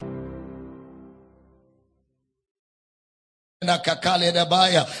Kakali de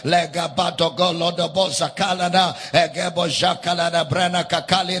Baya, Lega Bato Golo de Bosa Calada, Egebo Jacala de Brena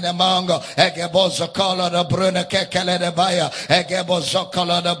Kakali de Mango, Egebo Zocola de Bruna Kekele de Baya, Egebo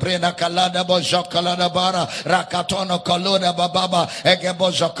Zocola de Brena Calada Bojocola de Bara, Rakatono Coluna Bababa,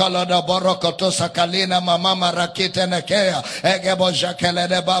 Egebo Zocola de Borocotosa Kalina Mama Rakita Nekea, Egebo Jacale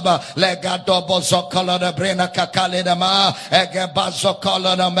de Baba, Lega Dobo Zocola de Brena Kakali de Ma, Egeba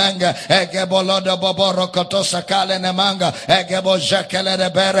Zocola de Manga, Egebo Loda Boborocotosa Kalina Manga, Egebo Jacale de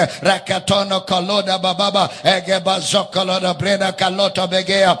Bere, Rakatono Koloda Bababa, Egeba Zocolo de Brena Caloto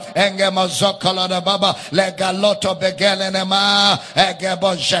Begea, Engema Zocolo de Baba, Legaloto Begele Nema,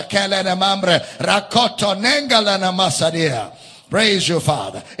 Egebo Jacale de Mambre, Rakoto Nengala Namasadia. Praise you,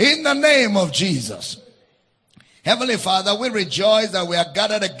 Father. In the name of Jesus. Heavenly Father, we rejoice that we are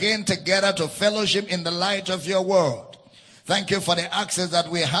gathered again together to fellowship in the light of your word. Thank you for the access that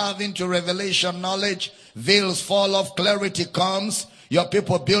we have into revelation knowledge. Veils fall off, clarity comes. Your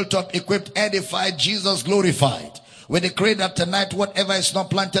people built up, equipped, edified, Jesus glorified. We decree that tonight whatever is not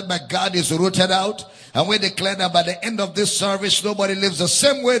planted by God is rooted out. And we declare that by the end of this service, nobody lives the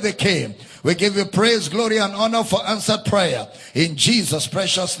same way they came. We give you praise, glory, and honor for answered prayer. In Jesus'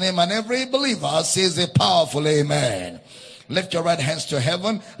 precious name, and every believer says a powerful amen. Lift your right hands to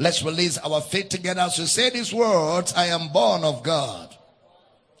heaven. Let's release our faith together as we say these words. I am born of God.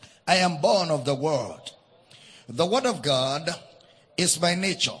 I am born of the word. The word of God is my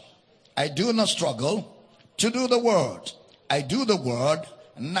nature. I do not struggle to do the word. I do the word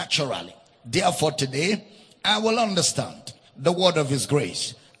naturally. Therefore today, I will understand the word of his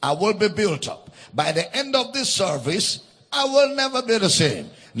grace. I will be built up. By the end of this service, I will never be the same.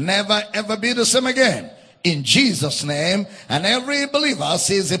 Never ever be the same again. In Jesus' name, and every believer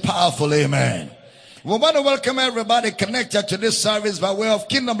says a powerful amen. We want to welcome everybody connected to this service by way of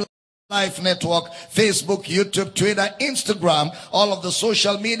Kingdom Life Network, Facebook, YouTube, Twitter, Instagram, all of the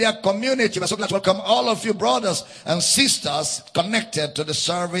social media community. We're so glad to welcome all of you brothers and sisters connected to the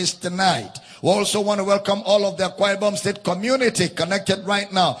service tonight. We also want to welcome all of the Akwa Ibom State community connected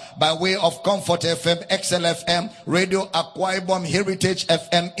right now by way of Comfort FM, XL FM, Radio Akwa Ibom, Heritage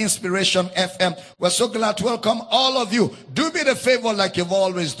FM, Inspiration FM. We're so glad to welcome all of you. Do me the favor like you've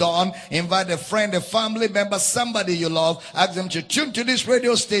always done. Invite a friend, a family member, somebody you love. Ask them to tune to this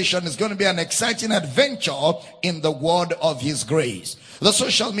radio station. It's going to be an exciting adventure in the word of his grace. The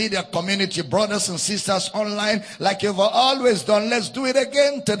social media community, brothers and sisters online, like you've always done, let's do it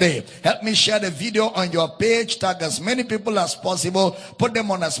again today. Help me share the video on your page. Tag as many people as possible. Put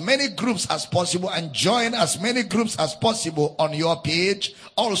them on as many groups as possible and join as many groups as possible on your page.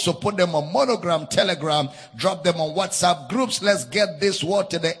 Also put them on Monogram, Telegram. Drop them on WhatsApp groups. Let's get this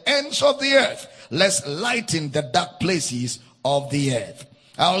word to the ends of the earth. Let's lighten the dark places of the earth.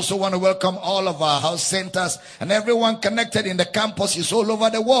 I also want to welcome all of our house centers and everyone connected in the campuses all over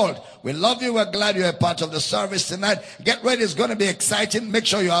the world. We love you. We're glad you're a part of the service tonight. Get ready. It's going to be exciting. Make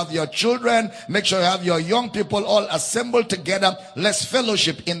sure you have your children. Make sure you have your young people all assembled together. Let's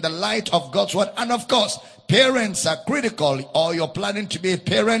fellowship in the light of God's word. And of course, parents are critical, or you're planning to be a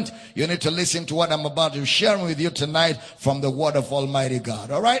parent. You need to listen to what I'm about to share with you tonight from the word of Almighty God.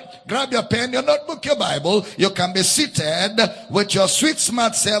 All right? Grab your pen, your notebook, your Bible. You can be seated with your sweet,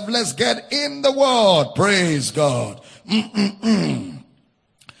 smart self. Let's get in the word. Praise God.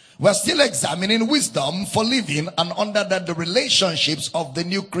 We're still examining wisdom for living and under the relationships of the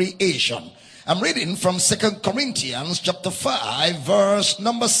new creation. I'm reading from 2 Corinthians chapter 5 verse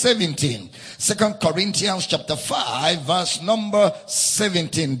number 17. 2 Corinthians chapter 5 verse number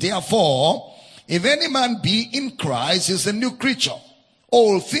 17. Therefore, if any man be in Christ, he is a new creature.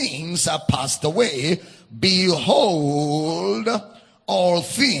 All things are passed away. Behold, all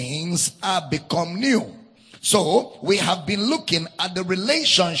things are become new. So, we have been looking at the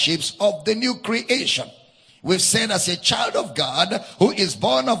relationships of the new creation. We've said as a child of God who is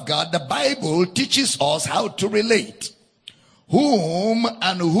born of God, the Bible teaches us how to relate. Whom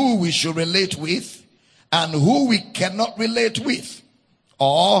and who we should relate with and who we cannot relate with.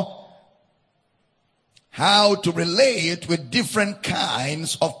 Or how to relate with different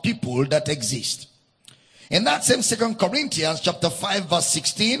kinds of people that exist. In that same 2 Corinthians chapter 5 verse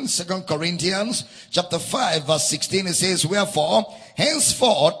 16, 2 Corinthians chapter 5 verse 16, it says, wherefore,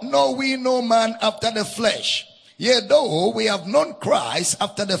 henceforth know we no man after the flesh. Yet though we have known Christ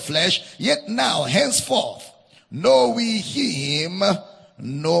after the flesh, yet now henceforth know we him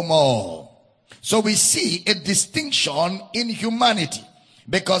no more. So we see a distinction in humanity.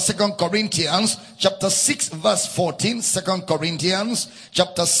 Because 2 Corinthians chapter 6 verse 14, 2 Corinthians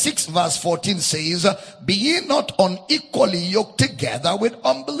chapter 6 verse 14 says, be ye not unequally yoked together with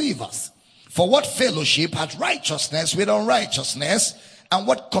unbelievers. For what fellowship hath righteousness with unrighteousness? And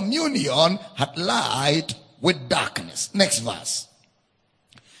what communion hath light with darkness? Next verse.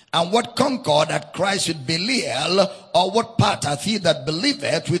 And what concord hath Christ with Belial? Or what part hath he that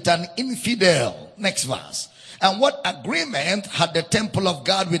believeth with an infidel? Next verse. And what agreement had the temple of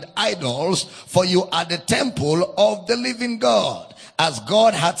God with idols? For you are the temple of the living God. As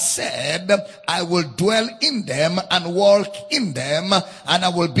God hath said, I will dwell in them and walk in them, and I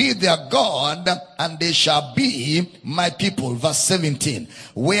will be their God, and they shall be my people. Verse 17.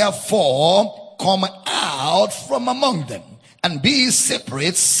 Wherefore come out from among them, and be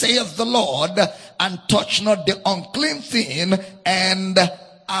separate, saith the Lord, and touch not the unclean thing, and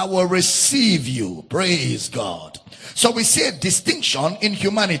I will receive you. Praise God. So we see a distinction in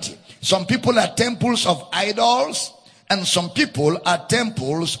humanity. Some people are temples of idols, and some people are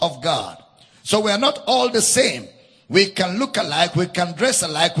temples of God. So we are not all the same. We can look alike, we can dress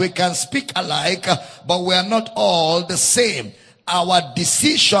alike, we can speak alike, but we are not all the same. Our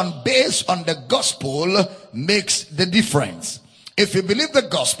decision based on the gospel makes the difference. If you believe the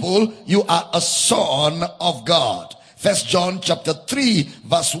gospel, you are a son of God. 1 John chapter 3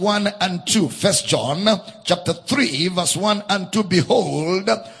 verse 1 and 2. 1 John chapter 3 verse 1 and 2. Behold,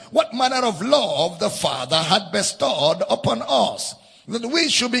 what manner of love the Father had bestowed upon us, that we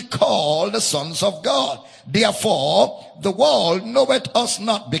should be called the sons of God. Therefore, the world knoweth us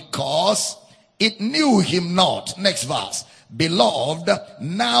not, because it knew him not. Next verse. Beloved,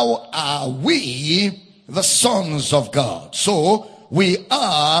 now are we the sons of God. So, we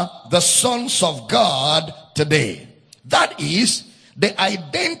are the sons of God today. That is the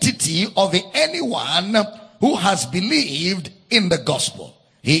identity of anyone who has believed in the gospel.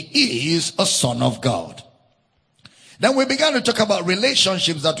 He is a son of God. Then we began to talk about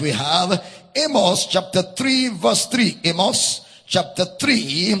relationships that we have. Amos chapter 3 verse 3. Amos chapter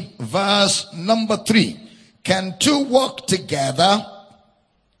 3 verse number 3. Can two walk together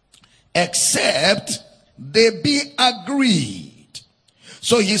except they be agreed?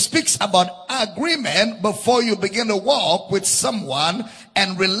 So he speaks about agreement before you begin to walk with someone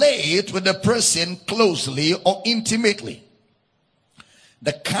and relate with the person closely or intimately.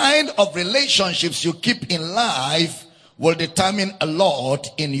 The kind of relationships you keep in life will determine a lot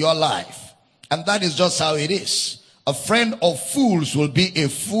in your life. And that is just how it is. A friend of fools will be a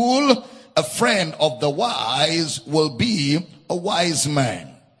fool. A friend of the wise will be a wise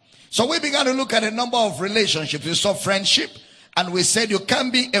man. So we began to look at a number of relationships. We saw friendship, and we said you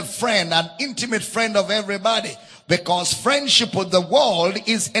can't be a friend, an intimate friend of everybody, because friendship with the world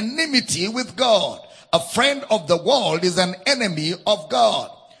is enmity with God. A friend of the world is an enemy of God.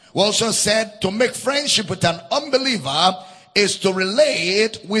 We also said to make friendship with an unbeliever is to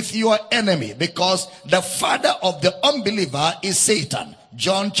relate with your enemy, because the father of the unbeliever is Satan.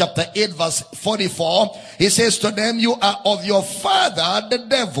 John chapter 8 verse 44, he says to them, you are of your father the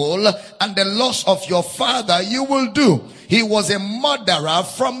devil, and the lust of your father you will do. He was a murderer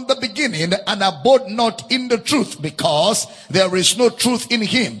from the beginning, and abode not in the truth, because there is no truth in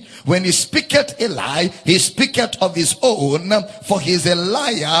him. When he speaketh a lie, he speaketh of his own, for he is a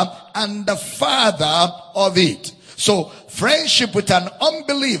liar and the father of it. So friendship with an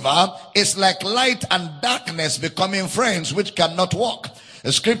unbeliever is like light and darkness becoming friends which cannot walk.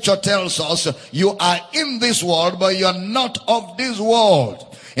 The scripture tells us you are in this world, but you are not of this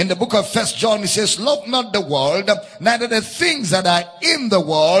world. In the book of 1 John, it says, love not the world, neither the things that are in the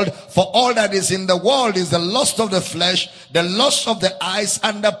world, for all that is in the world is the lust of the flesh, the lust of the eyes,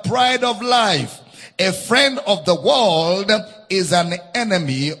 and the pride of life. A friend of the world is an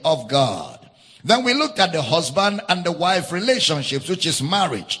enemy of God. Then we looked at the husband and the wife relationships, which is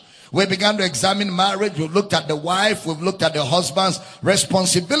marriage. We began to examine marriage. We've looked at the wife. We've looked at the husband's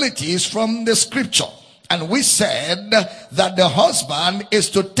responsibilities from the scripture. And we said that the husband is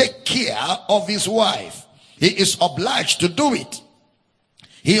to take care of his wife. He is obliged to do it.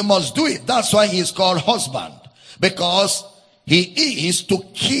 He must do it. That's why he is called husband, because he is to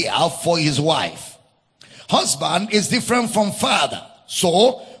care for his wife. Husband is different from father.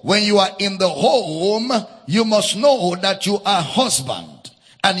 So when you are in the home, you must know that you are husband.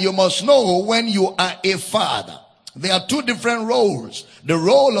 And you must know when you are a father. There are two different roles. The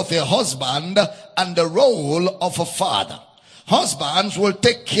role of a husband and the role of a father. Husbands will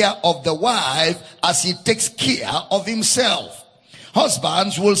take care of the wife as he takes care of himself.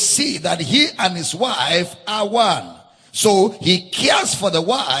 Husbands will see that he and his wife are one. So he cares for the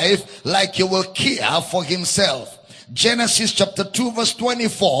wife like he will care for himself. Genesis chapter 2 verse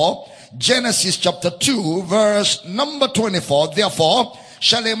 24. Genesis chapter 2 verse number 24. Therefore,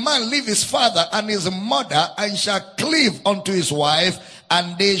 shall a man leave his father and his mother, and shall cleave unto his wife,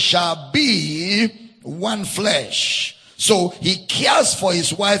 and they shall be one flesh. So he cares for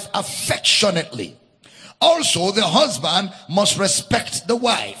his wife affectionately. Also, the husband must respect the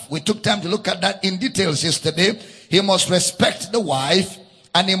wife. We took time to look at that in details yesterday. He must respect the wife,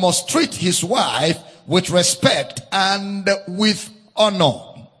 and he must treat his wife with respect and with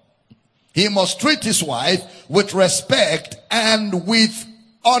honor. He must treat his wife with respect and with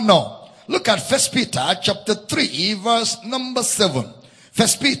honor. Look at 1 Peter chapter 3 verse number 7. 1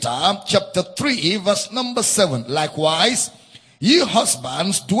 Peter chapter 3 verse number 7. Likewise, ye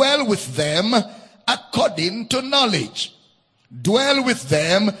husbands, dwell with them according to knowledge. Dwell with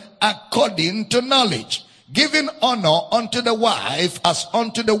them according to knowledge, giving honor unto the wife as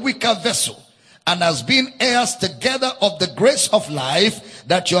unto the weaker vessel, and as being heirs together of the grace of life,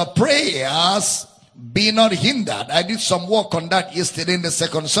 that your prayers be not hindered. I did some work on that yesterday in the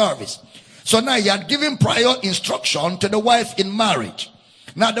second service. So now you are giving prior instruction to the wife in marriage.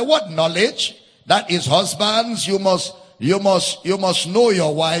 Now the word knowledge, that is husbands, you must know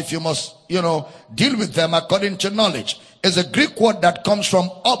your wife, you must, deal with them according to knowledge. Is a Greek word that comes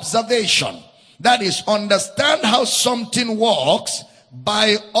from observation. That is, understand how something works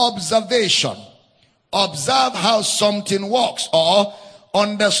by observation. Observe how something works, or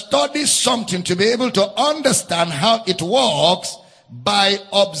understudy something to be able to understand how it works by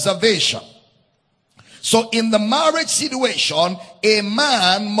observation. So in the marriage situation, a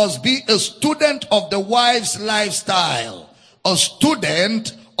man must be a student of the wife's lifestyle. A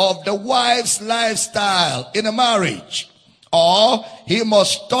student of the wife's lifestyle in a marriage. Or he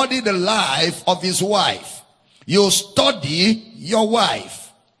must study the life of his wife. You study your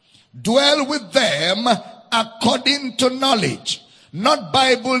wife. Dwell with them according to knowledge. Not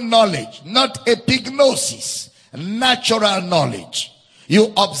Bible knowledge, not epignosis, natural knowledge.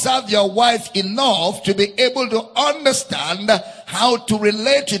 You observe your wife enough to be able to understand how to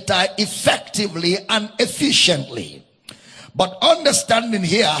relate with her effectively and efficiently. But understanding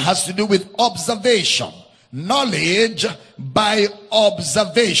here has to do with observation. Knowledge by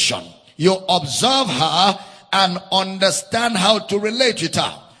observation. You observe her and understand how to relate with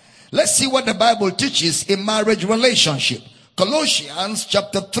her. Let's see what the Bible teaches in marriage relationship. Colossians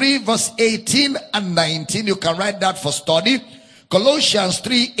chapter 3 verse 18 and 19. You can write that for study. Colossians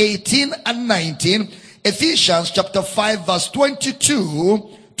 3, 18 and 19. Ephesians chapter 5 verse 22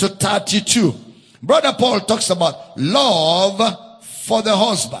 to 32. Brother Paul talks about love for the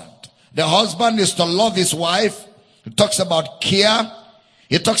husband. The husband is to love his wife. He talks about care.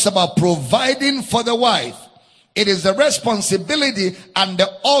 He talks about providing for the wife. It is the responsibility and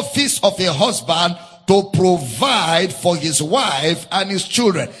the office of a husband to provide for his wife and his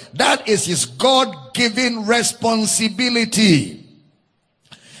children. That is his God-given responsibility.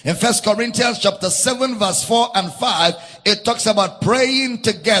 In 1 Corinthians chapter 7 verse 4 and 5, it talks about praying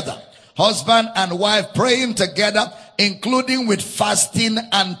together. Husband and wife praying together, including with fasting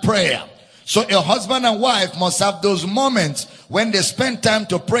and prayer. So a husband and wife must have those moments when they spend time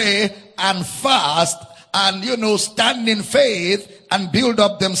to pray and fast and, stand in faith and build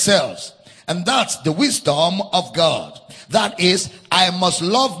up themselves. And that's the wisdom of God. That is, I must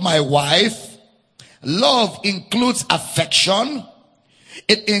love my wife. Love includes affection.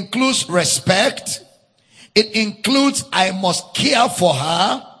 It includes respect. It includes I must care for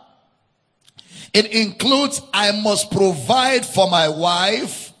her. It includes I must provide for my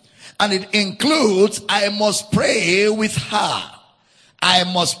wife. And it includes I must pray with her. I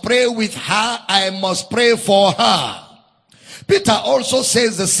must pray with her. I must pray for her. Peter also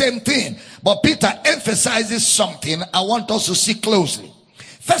says the same thing. But Peter emphasizes something I want us to see closely.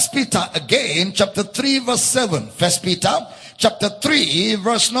 1 Peter again, chapter 3 verse 7. 1 Peter chapter 3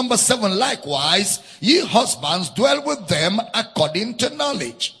 verse number 7. Likewise, ye husbands, dwell with them according to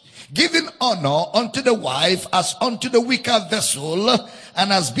knowledge, giving honor unto the wife as unto the weaker vessel,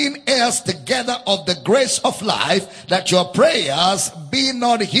 and as being heirs together of the grace of life, that your prayers be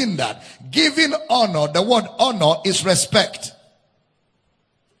not hindered. Giving honor, the word honor is respect.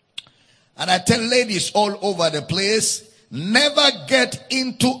 And I tell ladies all over the place, never get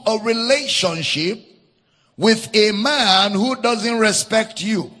into a relationship with a man who doesn't respect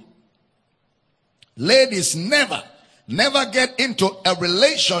you. Ladies, never get into a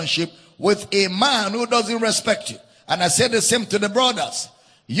relationship with a man who doesn't respect you. And I say the same to the brothers.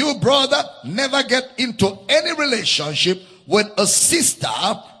 You, brother, never get into any relationship with a sister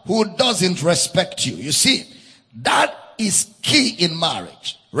who doesn't respect you. You see, that is key in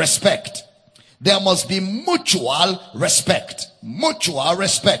marriage. Respect. There must be mutual respect. Mutual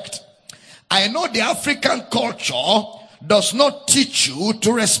respect. I know the African culture does not teach you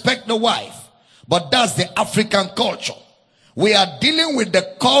to respect the wife. But that's the African culture. We are dealing with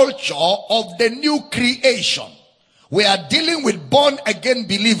the culture of the new creation. We are dealing with born again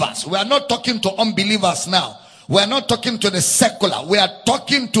believers. We are not talking to unbelievers now. We are not talking to the secular. We are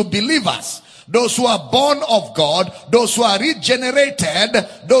talking to believers. Those who are born of God, those who are regenerated,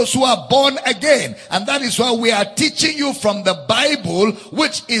 those who are born again. And that is why we are teaching you from the Bible,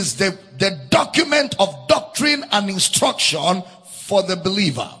 which is the document of doctrine and instruction for the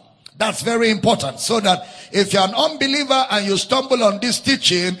believer. That's very important, so that if you're an unbeliever and you stumble on this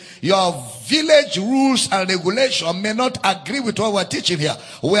teaching, your village rules and regulation may not agree with what we're teaching here.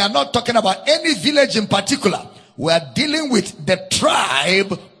 We are not talking about any village in particular. We are dealing with the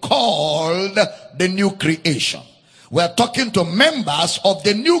tribe called the new creation. We are talking to members of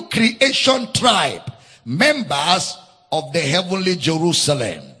the new creation tribe, members of the heavenly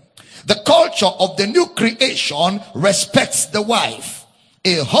Jerusalem. The culture of the new creation respects the wife.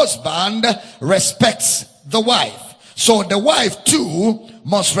 A husband respects the wife. So the wife too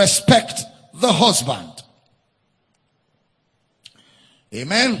must respect the husband.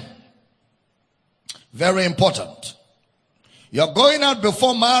 Amen. Very important. You're going out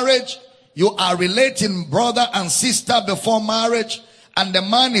before marriage. You are relating brother and sister before marriage. And the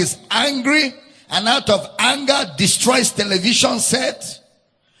man is angry. And out of anger destroys television set.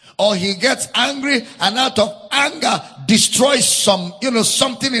 Or he gets angry and out of anger destroys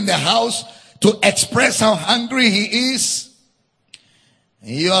something in the house to express how angry he is.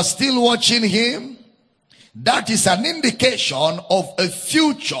 You are still watching him. That is an indication of a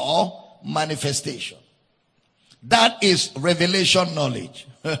future manifestation. That is revelation knowledge.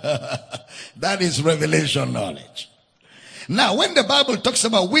 That is revelation knowledge. Now, when the Bible talks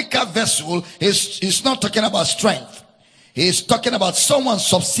about weaker vessel, it's not talking about strength. He's talking about someone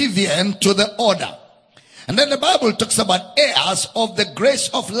subservient to the order. And then the Bible talks about heirs of the grace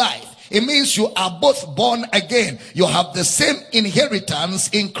of life. It means you are both born again. You have the same inheritance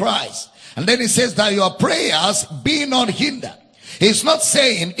in Christ. And then it says that your prayers be not hindered. He's not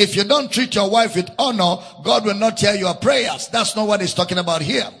saying if you don't treat your wife with honor, God will not hear your prayers. That's not what he's talking about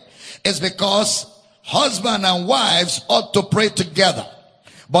here. It's because husband and wives ought to pray together.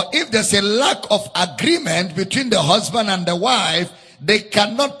 But if there's a lack of agreement between the husband and the wife, they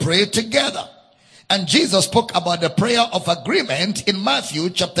cannot pray together. And Jesus spoke about the prayer of agreement in Matthew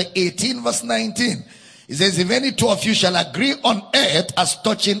chapter 18 verse 19. He says, if any two of you shall agree on earth as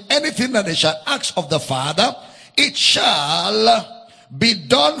touching anything that they shall ask of the Father, it shall be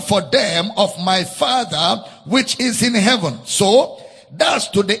done for them of my Father which is in heaven. So that's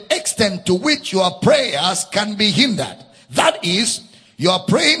to the extent to which your prayers can be hindered. That is, your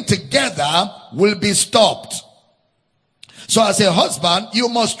praying together will be stopped. So as a husband, you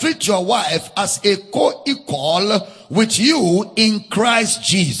must treat your wife as a co-equal with you in Christ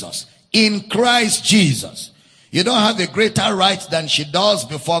Jesus. In Christ Jesus. You don't have a greater right than she does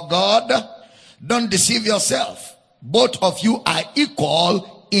before God. Don't deceive yourself. Both of you are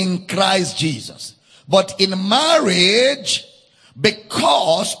equal in Christ Jesus. But in marriage,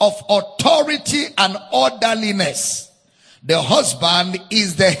 because of authority and orderliness, the husband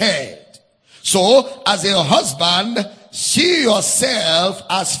is the head. So, as a husband, see yourself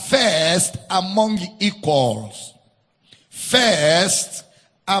as first among equals. First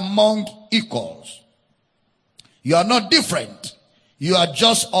among equals. You are not different. You are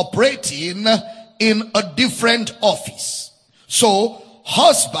just operating in a different office. So,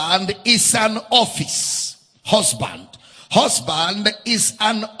 husband is an office. Husband is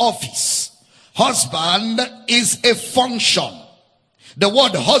an office. Husband is a function. The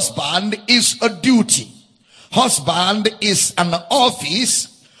word husband is a duty. Husband is an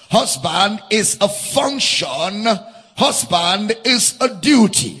office. Husband is a function. Husband is a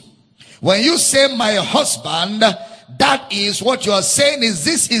duty. When you say my husband, that is what you are saying is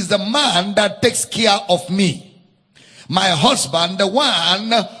this is the man that takes care of me. My husband, the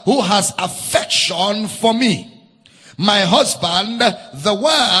one who has affection for me. My husband, the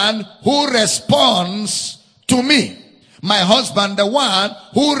one who responds to me. My husband, the one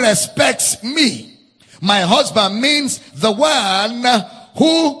who respects me. My husband means the one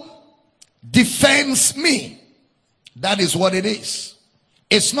who defends me. That is what it is.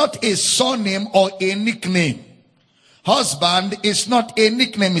 It's not a surname or a nickname. Husband is not a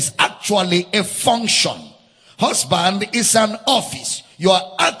nickname. It's actually a function. Husband is an office. You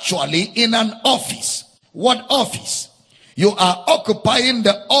are actually in an office. What office? You are occupying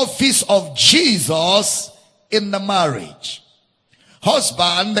the office of Jesus in the marriage.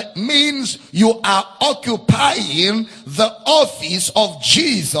 Husband means you are occupying the office of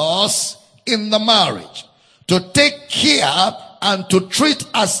Jesus in the marriage. to take care and to treat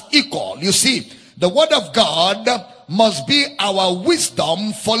as equal. You see, the word of God must be our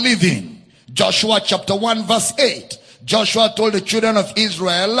wisdom for living. Joshua chapter 1 verse 8. Joshua told the children of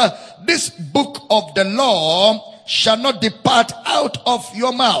Israel, this book of the law shall not depart out of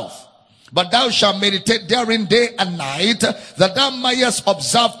your mouth, but thou shalt meditate therein day and night, that thou mayest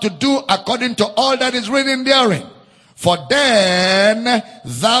observe to do according to all that is written therein. For then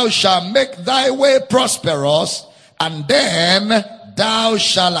thou shalt make thy way prosperous, and then thou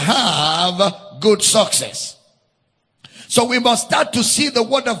shalt have good success. So we must start to see the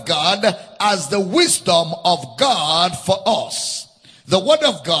word of God as the wisdom of God for us. The word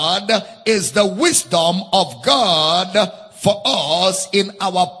of God is the wisdom of God for us in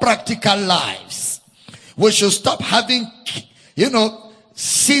our practical lives. We should stop having,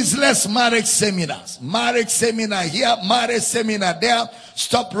 ceaseless marriage seminars. Marriage seminar here, marriage seminar there.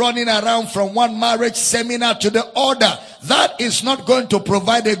 Stop running around from one marriage seminar to the other. That is not going to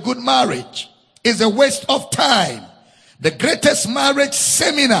provide a good marriage. It's a waste of time. The greatest marriage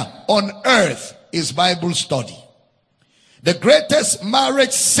seminar on earth is Bible study. The greatest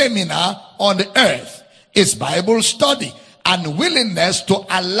marriage seminar on the earth is Bible study, and willingness to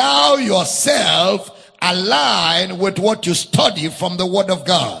allow yourself align with what you study from the word of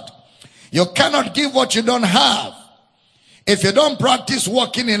God. You cannot give what you don't have. If you don't practice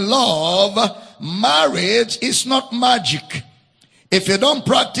walking in love, marriage is not magic. If you don't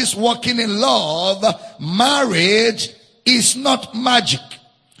practice walking in love, marriage is not magic.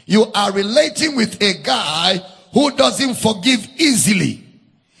 You are relating with a guy who doesn't forgive easily.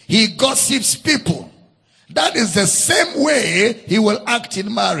 He gossips people. That is the same way he will act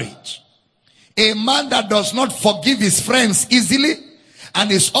in marriage. A man that does not forgive his friends easily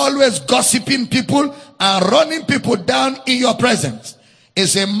and is always gossiping people and running people down in your presence,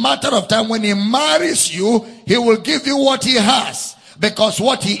 it's a matter of time when he marries you, he will give you what he has, because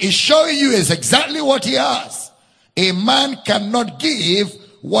what he is showing you is exactly what he has. A man cannot give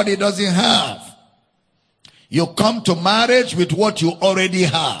what he doesn't have. You come to marriage with what you already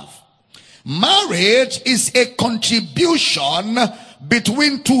have. Marriage is a contribution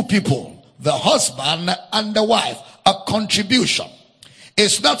between two people, the husband and the wife. A contribution.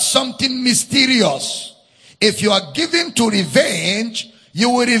 It's not something mysterious. If you are given to revenge, you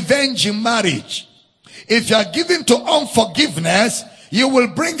will revenge in marriage. If you are given to unforgiveness, you will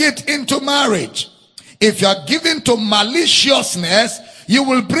bring it into marriage. If you are given to maliciousness, you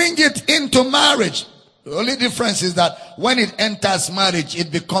will bring it into marriage. The only difference is that when it enters marriage,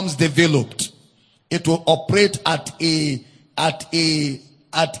 it becomes developed. It will operate at a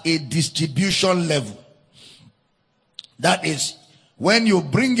distribution level. That is, when you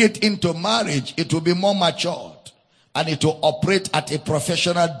bring it into marriage, it will be more matured, and it will operate at a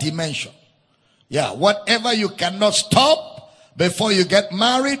professional dimension. Yeah, whatever you cannot stop before you get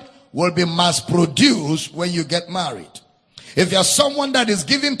married will be mass produced when you get married. If you're someone that is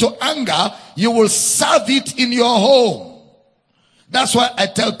given to anger, you will serve it in your home. That's why I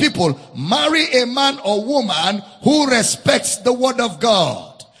tell people, marry a man or woman who respects the word of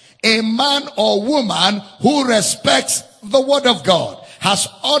God. A man or woman who respects the word of God, has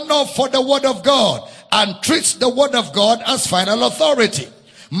honor for the word of God, and treats the word of God as final authority.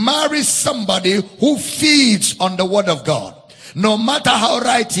 Marry somebody who feeds on the word of God. No matter how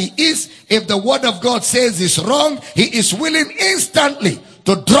right he is, if the word of God says it's wrong, he is willing instantly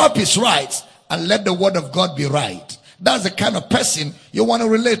to drop his rights and let the word of God be right. That's the kind of person you want to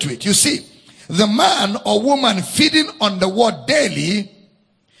relate with. You see, the man or woman feeding on the word daily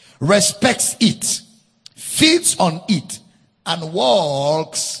respects it, feeds on it, and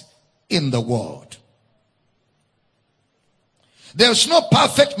walks in the word. There's no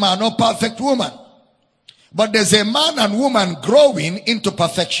perfect man or perfect woman, but there's a man and woman growing into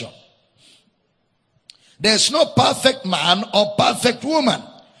perfection. There's no perfect man or perfect woman,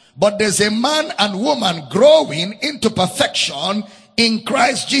 but there's a man and woman growing into perfection in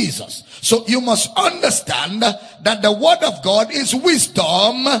Christ Jesus. So you must understand that the word of God is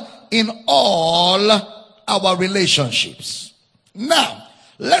wisdom in all our relationships. Now,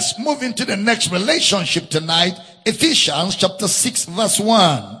 let's move into the next relationship tonight. Ephesians chapter 6 verse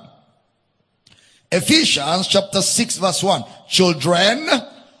 1. Ephesians chapter 6 verse 1. Children,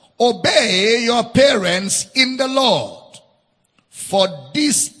 obey your parents in the Lord, for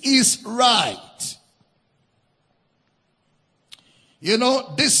this is right. You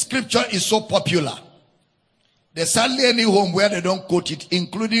know, this scripture is so popular. There's hardly any home where they don't quote it,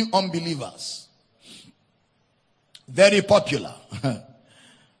 including unbelievers. Very popular.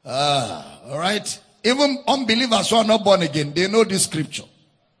 All right. Even unbelievers who are not born again, they know this scripture.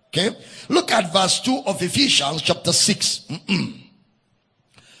 Okay. Look at verse 2 of Ephesians chapter 6.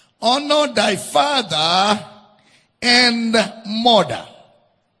 Honor thy father and mother,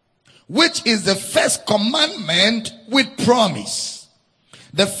 which is the first commandment with promise.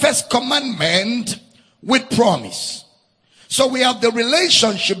 The first commandment with promise. So we have the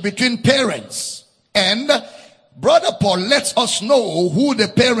relationship between parents, and Brother Paul lets us know who the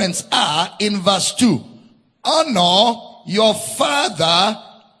parents are in verse 2. Honor your father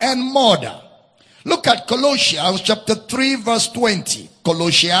and mother. Look at Colossians chapter 3 verse 20.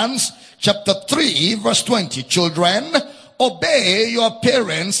 Colossians chapter 3 verse 20. Children, obey your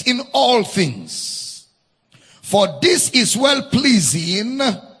parents in all things, for this is well pleasing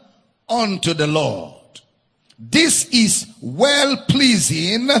unto the Lord. This is well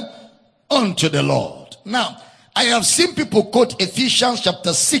pleasing unto the Lord. Now, I have seen people quote Ephesians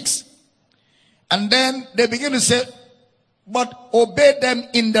chapter 6, and then they begin to say, but obey them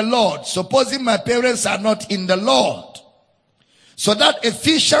in the Lord. Supposing my parents are not in the Lord. So that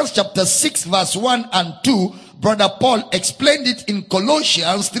Ephesians chapter 6 verse 1 and 2, Brother Paul explained it in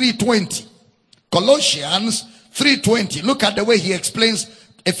Colossians 3:20. Colossians 3:20. Look at the way he explains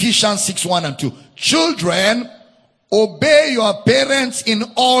Ephesians 6, 1 and 2. Children, obey your parents in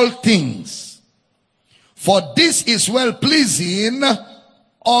all things, for this is well pleasing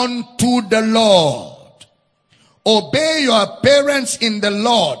unto the Lord. Obey your parents in the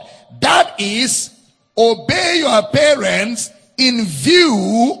Lord. That is, obey your parents in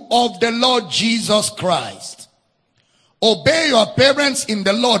view of the Lord Jesus Christ. Obey your parents in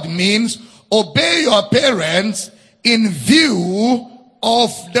the Lord means obey your parents in view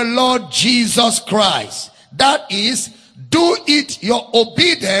of the Lord Jesus Christ. That is, do it, your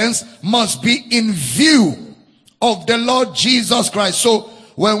obedience must be in view of the Lord Jesus Christ. So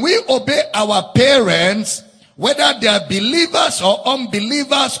when we obey our parents, whether they are believers or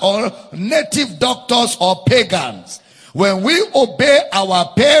unbelievers or native doctors or pagans, when we obey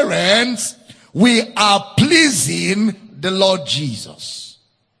our parents, we are pleasing the Lord Jesus.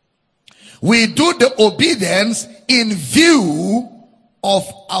 We do the obedience in view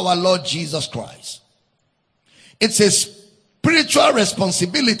of our Lord Jesus Christ. It's a spiritual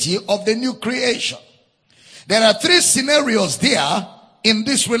responsibility of the new creation. There are three scenarios there in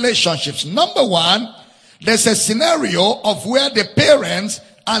these relationships. Number one, there's a scenario of where the parents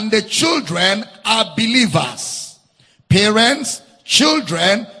and the children are believers. Parents,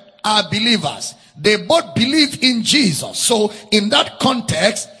 children are believers. They both believe in Jesus. So in that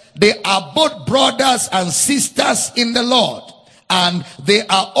context, they are both brothers and sisters in the Lord. And they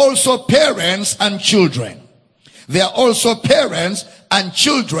are also parents and children. They are also parents and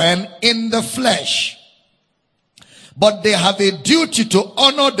children in the flesh. But they have a duty to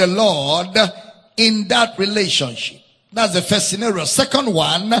honor the Lord in that relationship. That's the first scenario. Second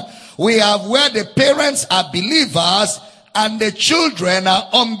one, we have where the parents are believers and the children are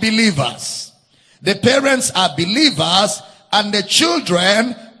unbelievers. The parents are believers and the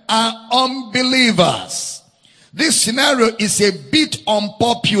children are unbelievers. This scenario is a bit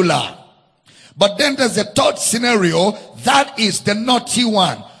unpopular. But then there's a third scenario, that is the naughty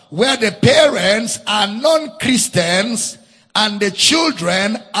one, where the parents are non-Christians and the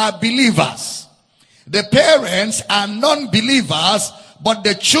children are believers. The parents are non-believers, but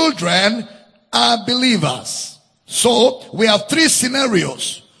the children are believers. So we have three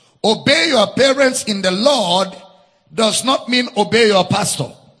scenarios. Obey your parents in the Lord does not mean obey your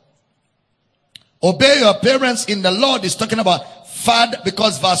pastor. Obey your parents in the Lord is talking about father,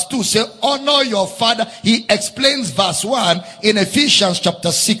 because verse 2 says honor your father. He explains verse 1 in Ephesians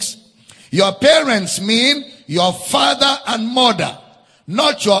chapter 6. Your parents mean your father and mother,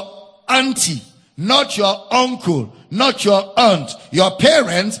 not your auntie, not your uncle, not your aunt. Your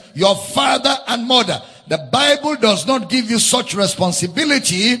parents, your father and mother. The Bible does not give you such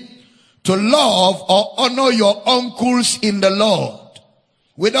responsibility to love or honor your uncles in the Lord.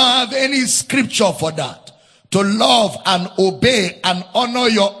 We don't have any scripture for that. To love and obey and honor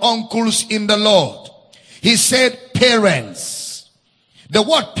your uncles in the Lord. He said parents. The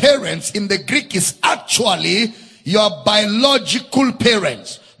word parents in the Greek is actually your biological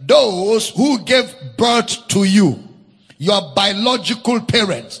parents. Those who gave birth to you. Your biological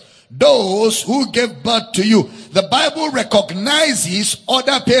parents. Those who gave birth to you. The Bible recognizes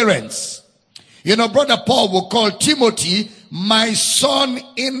other parents. You know, Brother Paul will call Timothy my son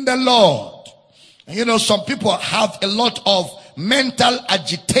in the Lord. And you know, some people have a lot of mental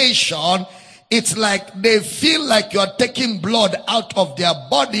agitation. It's like they feel like you're taking blood out of their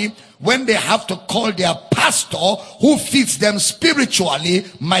body when they have to call their pastor who feeds them spiritually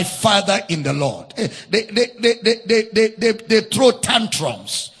my father in the Lord. They throw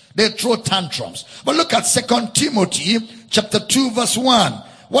tantrums. They throw tantrums. But look at 2 Timothy chapter 2 verse 1.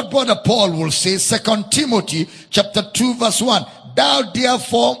 What Brother Paul will say, 2 Timothy chapter 2 verse 1. Thou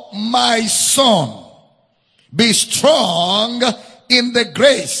therefore, my son, be strong in the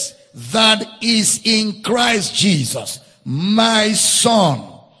grace that is in Christ Jesus. My son.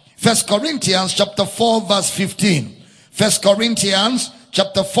 1 Corinthians chapter 4 verse 15. 1 Corinthians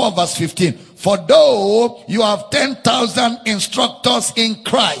chapter 4 verse 15. For though you have 10,000 instructors in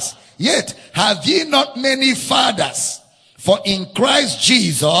Christ, yet have ye not many fathers. For in Christ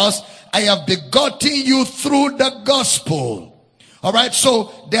Jesus I have begotten you through the gospel. Alright,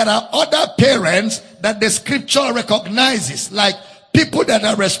 so there are other parents that the scripture recognizes, like people that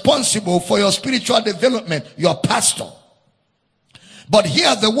are responsible for your spiritual development, your pastor. But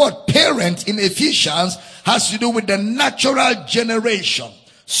here the word parent in Ephesians has to do with the natural generation.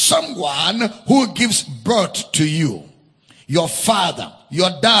 Someone who gives birth to you. Your father, your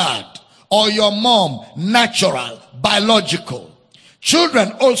dad, or your mom, natural, biological.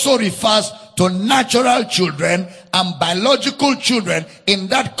 Children also refers to natural children and biological children in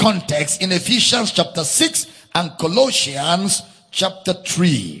that context in Ephesians chapter 6 and Colossians chapter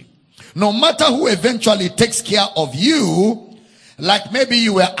 3. No matter who eventually takes care of you, like maybe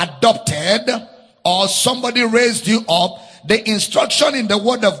you were adopted or somebody raised you up, the instruction in the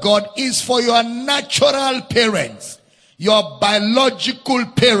word of God is for your natural parents, your biological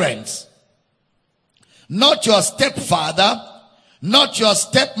parents, not your stepfather, not your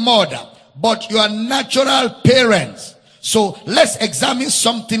stepmother, but your natural parents. So let's examine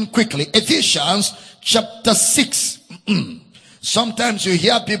something quickly. Ephesians chapter 6. Sometimes you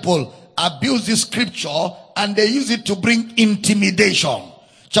hear people abuse this scripture and they use it to bring intimidation.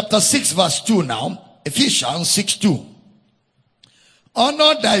 Chapter 6 verse 2 now. Ephesians 6:2.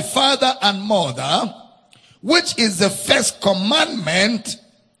 Honor thy father and mother, which is the first commandment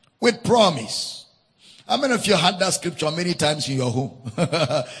with promise. How many of you had that scripture many times in your home?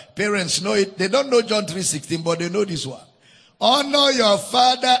 Parents know it. They don't know John 3:16, but they know this one. Honor your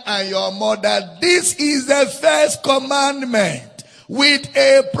father and your mother. This is the first commandment with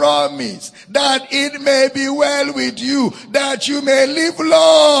a promise that it may be well with you, that you may live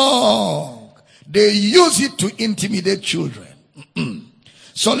long. They use it to intimidate children.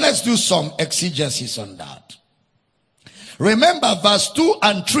 So let's do some exegesis on that. Remember, verse 2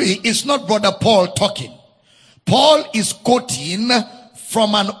 and 3 is not Brother Paul talking. Paul is quoting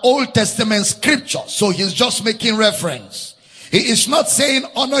from an Old Testament scripture, so he's just making reference. He is not saying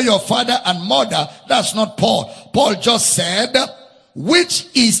honor your father and mother. That's not Paul. Paul just said, which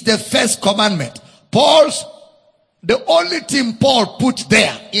is the first commandment. The only thing Paul put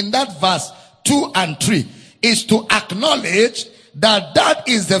there in that verse 2 and 3 is to acknowledge that that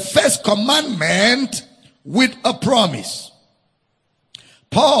is the first commandment with a promise.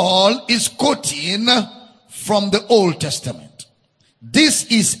 Paul is quoting from the Old Testament. This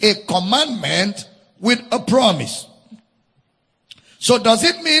is a commandment with a promise. So does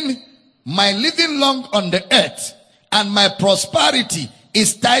it mean my living long on the earth and my prosperity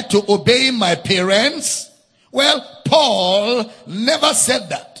is tied to obeying my parents? Well, Paul never said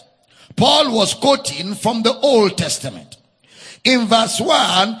that. Paul was quoting from the Old Testament. In verse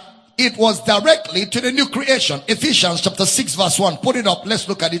 1, it was directly to the new creation. Ephesians chapter 6 verse 1. Put it up. Let's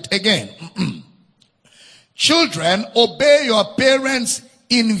look at it again. Children, obey your parents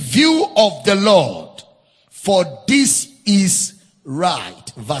in view of the Lord, for this is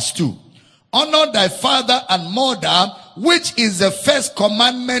right. Verse 2. Honor thy father and mother, which is the first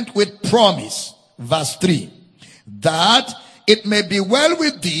commandment with promise. Verse 3. That it may be well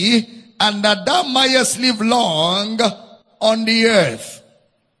with thee, and that thou mayest live long on the earth.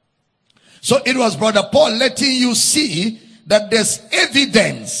 So it was Brother Paul letting you see that there's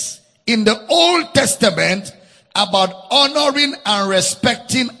evidence in the Old Testament about honoring and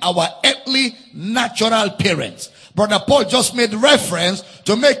respecting our earthly natural parents. Brother Paul just made reference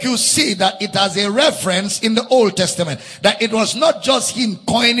to make you see that it has a reference in the Old Testament. That it was not just him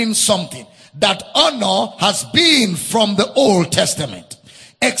coining something. That honor has been from the Old Testament.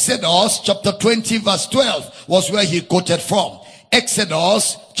 Exodus chapter 20 verse 12 was where he quoted from.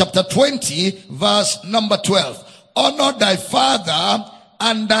 Exodus chapter 20 verse number 12. Honor thy father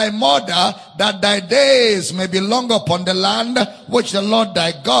and thy mother, that thy days may be long upon the land which the Lord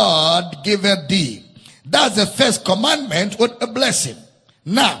thy God giveth thee. That's the first commandment with a blessing.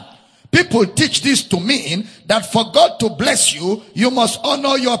 Now, people teach this to mean that for God to bless you, you must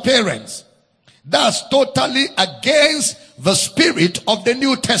honor your parents. That's totally against the spirit of the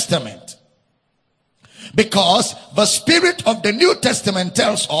New Testament. Because the spirit of the New Testament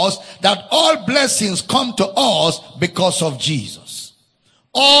tells us that all blessings come to us because of Jesus.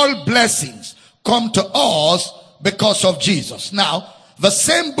 All blessings come to us because of Jesus. Now, the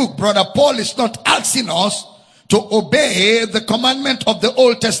same book, Brother Paul is not asking us to obey the commandment of the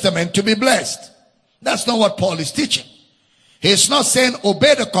Old Testament to be blessed. That's not what Paul is teaching. He is not saying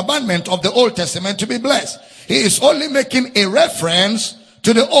obey the commandment of the Old Testament to be blessed. He is only making a reference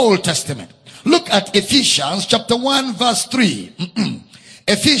to the Old Testament. Look at Ephesians chapter 1 verse 3.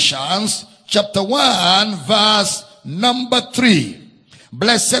 Ephesians chapter 1 verse number 3.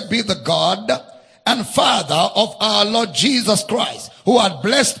 Blessed be the God and Father of our Lord Jesus Christ, who had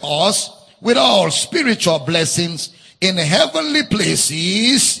blessed us with all spiritual blessings in heavenly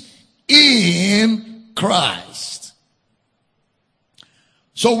places in Christ.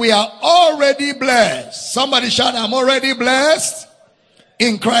 So we are already blessed. Somebody shout, I'm already blessed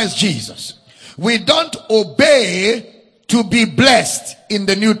in Christ Jesus. We don't obey to be blessed in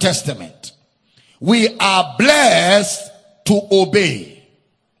the New Testament. We are blessed to obey.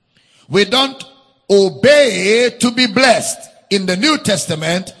 We don't obey to be blessed in the New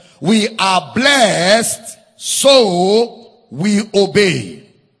Testament. We are blessed, so we obey.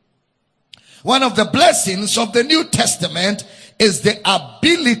 One of the blessings of the New Testament is the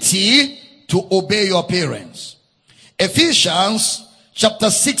ability to obey your parents. Ephesians chapter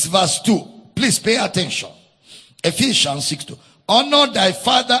 6 verse 2. Please pay attention. Ephesians 6:2. Honor thy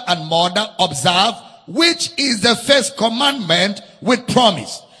father and mother, observe, which is the first commandment with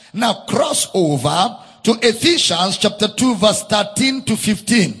promise. Now cross over to Ephesians chapter 2 verse 13 to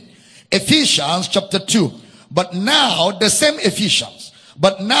 15. Ephesians chapter 2. But now, the same Ephesians.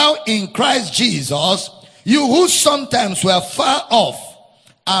 But now in Christ Jesus, you who sometimes were far off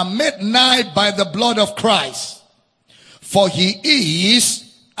are made nigh by the blood of Christ. For he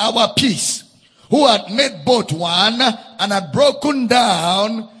is our peace, who had made both one and had broken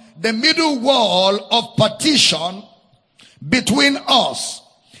down the middle wall of partition between us,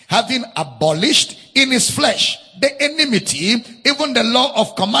 having abolished in his flesh the enmity, even the law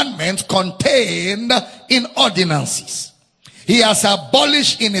of commandments contained in ordinances. He has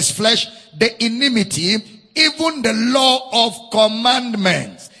abolished in his flesh the enmity, even the law of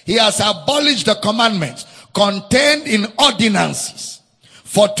commandments. He has abolished the commandments contained in ordinances,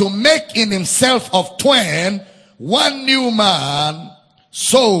 for to make in himself of twain one new man,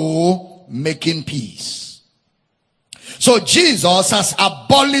 so making peace. So Jesus has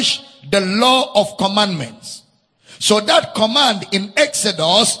abolished the law of commandments. So that command in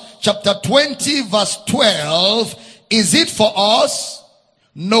Exodus chapter 20 verse 12, is it for us?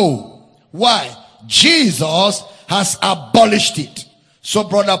 No. Why? Jesus has abolished it. So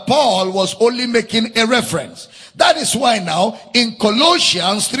Brother Paul was only making a reference. That is why now in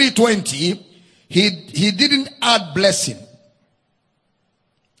Colossians 3:20, he didn't add blessing.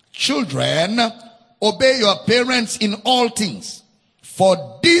 Children, obey your parents in all things,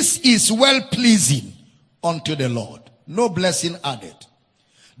 for this is well pleasing unto the Lord. No blessing added.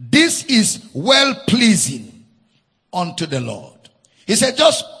 This is well pleasing unto the Lord. He said,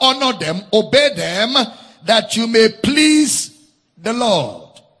 just honor them, obey them, that you may please the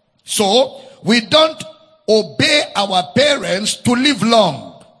Lord. So we don't obey our parents to live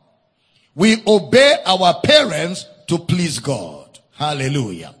long. We obey our parents to please God.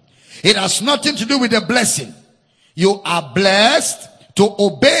 Hallelujah. It has nothing to do with the blessing. You are blessed to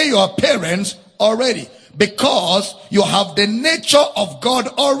obey your parents already, because you have the nature of God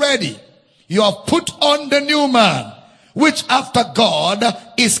already. You have put on the new man, which after God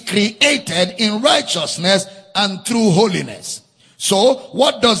is created in righteousness and through holiness. So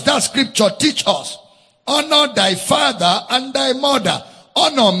what does that scripture teach us? Honor thy father and thy mother.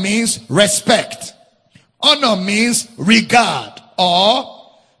 Honor means respect. Honor means regard, or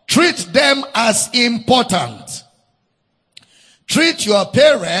treat them as important. Treat your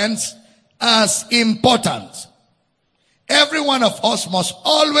parents as important. Every one of us must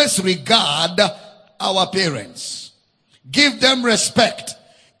always regard our parents. Give them respect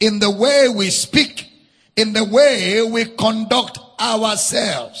in the way we speak, in the way we conduct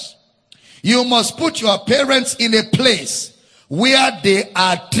ourselves. You must put your parents in a place where they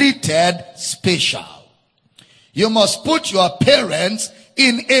are treated special. You must put your parents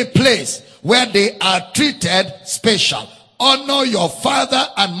in a place where they are treated special. Honor your father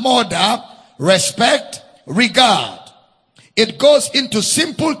and mother, respect, regard. It goes into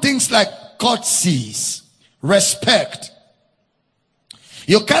simple things like courtesies, respect.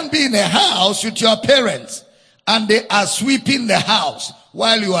 You can't be in a house with your parents and they are sweeping the house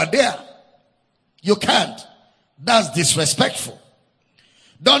while you are there. You can't. That's disrespectful.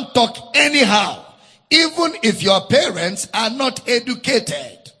 Don't talk anyhow, even if your parents are not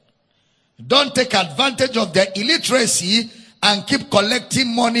educated. Don't take advantage of their illiteracy and keep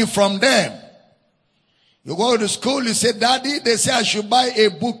collecting money from them. You go to school, you say, Daddy, they say I should buy a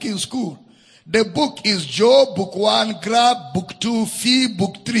book in school. The book is Job, book 1, grab, book 2, fee,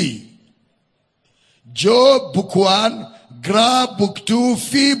 book 3. Job, book 1, grab, book 2,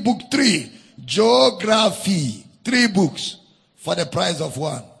 fee, book 3. Geography, 3 books for the price of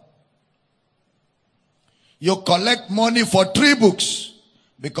 1. You collect money for 3 books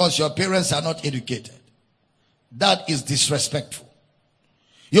because your parents are not educated. That is disrespectful.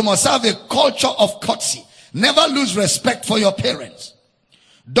 You must have a culture of courtesy. Never lose respect for your parents.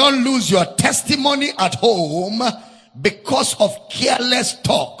 Don't lose your testimony at home because of careless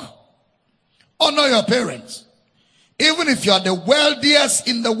talk. Honor your parents. Even if you are the wealthiest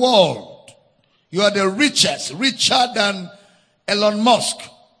in the world, you are the richest, richer than Elon Musk.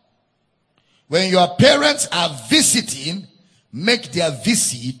 When your parents are visiting, make their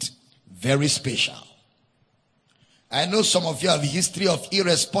visit very special. I know some of you have a history of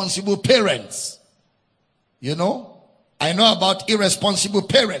irresponsible parents. You know, I know about irresponsible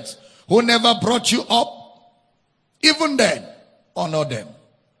parents who never brought you up. Even then, honor them.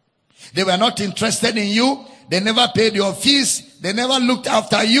 They were not interested in you. They never paid your fees. They never looked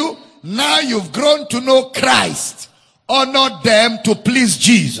after you. Now you've grown to know Christ. Honor them to please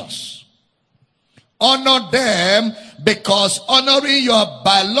Jesus. Honor them because honoring your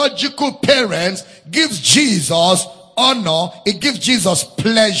biological parents gives Jesus honor. It gives Jesus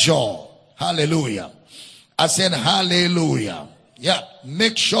pleasure. Hallelujah. I said hallelujah. Yeah,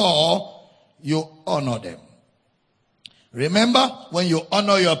 make sure you honor them. Remember, when you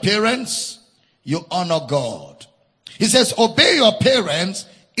honor your parents, you honor God. He says, obey your parents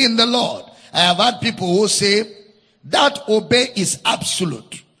in the Lord. I have had people who say, that obey is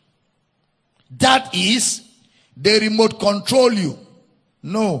absolute. That is, they remote control you.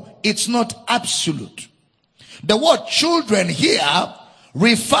 No, it's not absolute. The word children here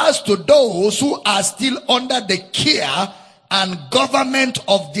refers to those who are still under the care and government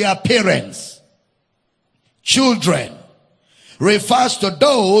of their parents. Children refers to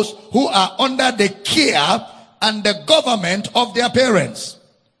those who are under the care and the government of their parents.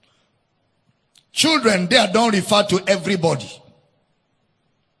 Children there don't refer to everybody.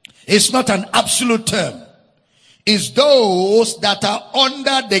 It's not an absolute term. It's those that are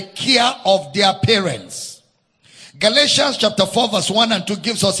under the care of their parents. Galatians chapter 4 verse 1 and 2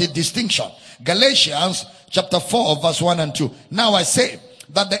 gives us a distinction. Galatians chapter 4 verse 1 and 2. Now I say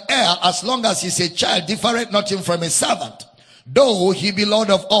that the heir, as long as he's a child, differeth nothing from a servant, though he be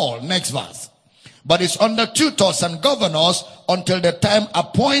Lord of all. Next verse. But is under tutors and governors until the time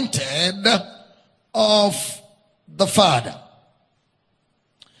appointed of the father.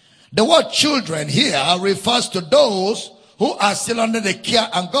 The word children here refers to those who are still under the care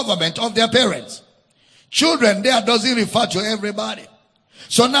and government of their parents. Children there doesn't refer to everybody.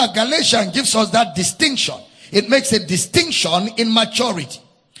 So now Galatians gives us that distinction. It makes a distinction in maturity.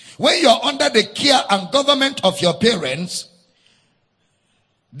 When you're under the care and government of your parents,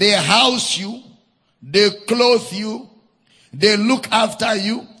 they house you, they clothe you, they look after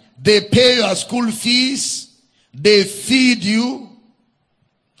you, they pay your school fees, they feed you.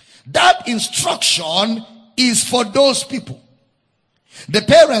 That instruction is for those people. The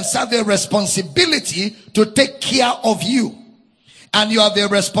parents have a responsibility to take care of you. And you have a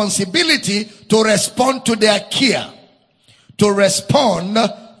responsibility to respond to their care. To respond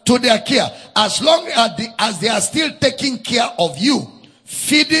to their care. As long as they are still taking care of you,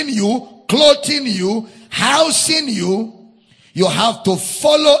 feeding you, clothing you, housing you, you have to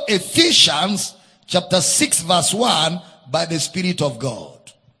follow Ephesians chapter 6 verse 1 by the Spirit of God.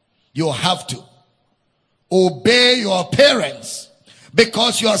 You have to obey your parents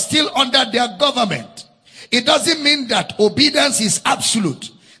because you are still under their government. It doesn't mean that obedience is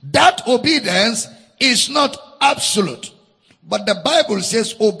absolute. That obedience is not absolute. But the Bible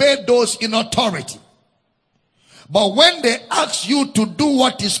says obey those in authority. But when they ask you to do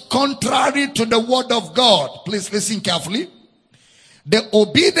what is contrary to the word of God, please listen carefully. The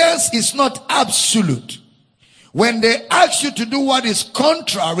obedience is not absolute. When they ask you to do what is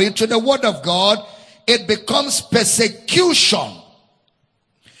contrary to the word of God, it becomes persecution.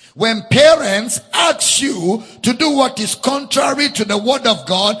 When parents ask you to do what is contrary to the word of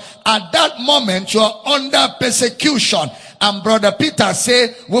God, at that moment you are under persecution. And Brother Peter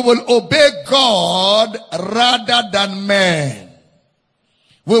said, we will obey God rather than men.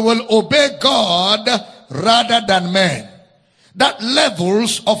 We will obey God rather than men. That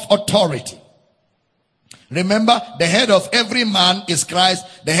levels of authority. Remember, the head of every man is Christ.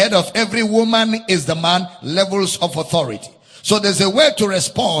 The head of every woman is the man. Levels of authority. So there's a way to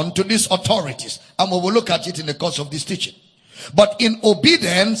respond to these authorities. And we will look at it in the course of this teaching. But in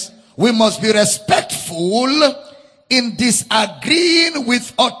obedience, we must be respectful in disagreeing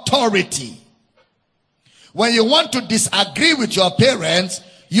with authority. When you want to disagree with your parents,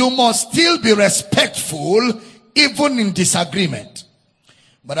 you must still be respectful even in disagreement.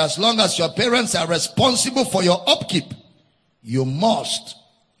 But as long as your parents are responsible for your upkeep, you must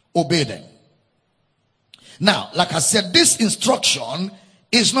obey them. Now, like I said, this instruction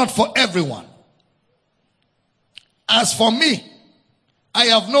is not for everyone. As for me, I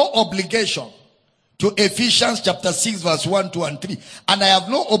have no obligation to Ephesians chapter 6 verse 1, 2 and 3. And I have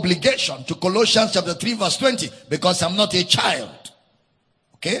no obligation to Colossians chapter 3 verse 20 because I'm not a child.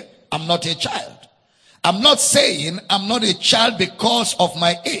 Okay? I'm not a child. I'm not saying I'm not a child because of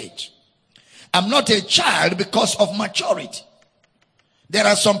my age. I'm not a child because of maturity. There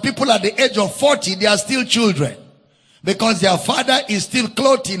are some people at the age of 40, they are still children. Because their father is still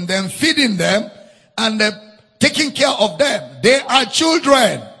clothing them, feeding them, and taking care of them. They are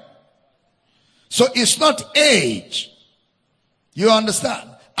children. So it's not age. You understand?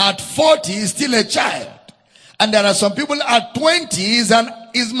 At 40, he's still a child. And there are some people at 20s and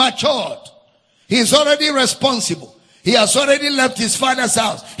is matured. He's already responsible. He has already left his father's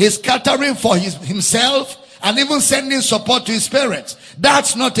house. He's catering for himself and even sending support to his parents.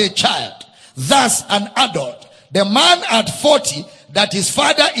 That's not a child. That's an adult. The man at 40 that his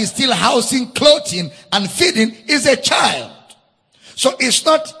father is still housing, clothing, and feeding is a child. So it's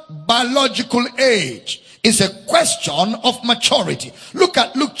not biological age. It's a question of maturity. Look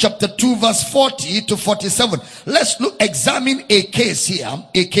at Luke chapter 2 verse 40 to 47. Let's examine a case here.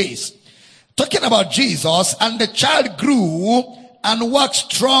 A case. Talking about Jesus, and the child grew and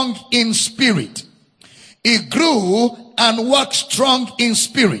waxed strong in spirit. He grew and waxed strong in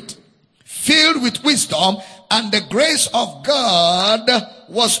spirit, filled with wisdom, and the grace of God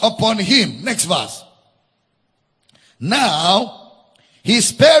was upon him. Next verse. Now,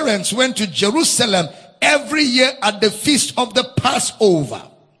 his parents went to Jerusalem every year at the feast of the Passover.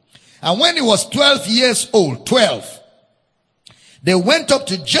 And when he was 12 years old, they went up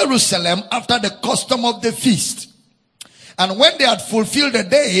to Jerusalem after the custom of the feast. And when they had fulfilled the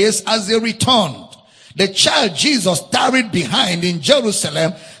days, as they returned, the child Jesus tarried behind in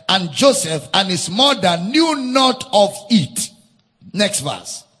Jerusalem, and Joseph and his mother knew not of it. Next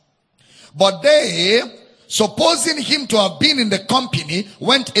verse. But they, supposing him to have been in the company,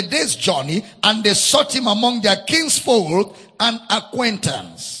 went a day's journey, and they sought him among their kinsfolk and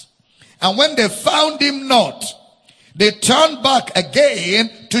acquaintance. And when they found him not, they turned back again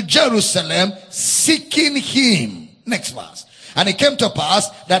to Jerusalem, seeking him. Next verse. And it came to pass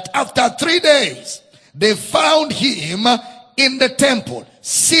that after 3 days, they found him in the temple,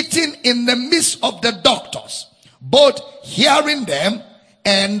 sitting in the midst of the doctors, both hearing them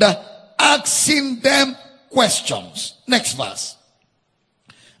and asking them questions. Next verse.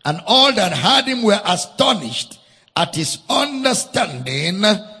 And all that heard him were astonished at his understanding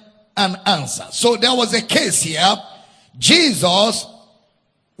and answer. So there was a case here. Jesus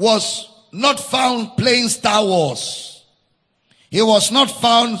was not found playing Star Wars. He was not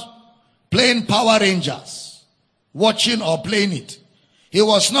found playing Power Rangers, watching or playing it. He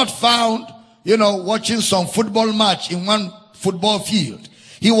was not found, watching some football match in one football field.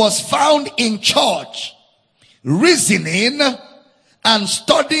 He was found in church, reasoning and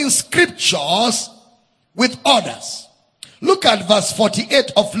studying scriptures with others. Look at verse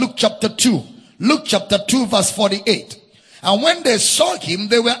 48 of Luke chapter 2. Luke chapter 2 verse 48. And when they saw him,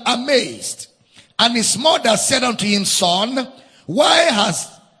 they were amazed. And his mother said unto him, Son, why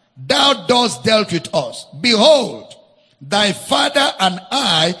hast thou thus dealt with us? Behold, thy father and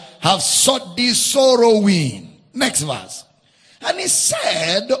I have sought thee sorrowing. Next verse. And he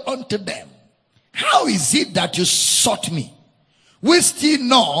said unto them, How is it that you sought me? Wist ye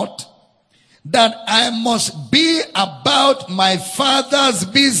not that I must be about my father's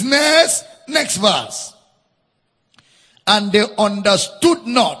business? Next verse. And they understood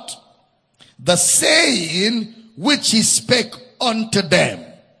not the saying which he spake unto them.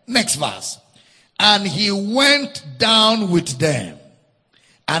 Next verse. And he went down with them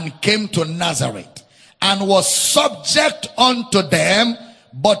and came to Nazareth and was subject unto them,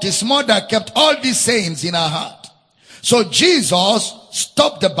 but his mother kept all these sayings in her heart. So Jesus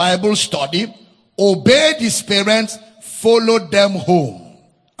stopped the Bible study, obeyed his parents, followed them home.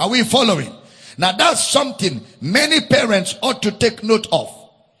 Are we following? Now that's something many parents ought to take note of.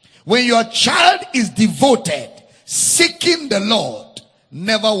 When your child is devoted, seeking the Lord,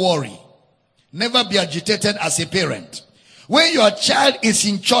 never worry. Never be agitated as a parent. When your child is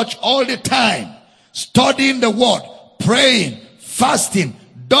in church all the time, studying the word, praying, fasting,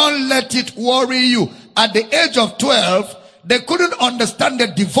 don't let it worry you. At the age of 12, they couldn't understand the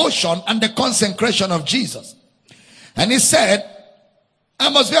devotion and the consecration of Jesus. And he said, I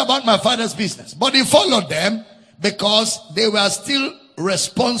must be about my Father's business. But he followed them because they were still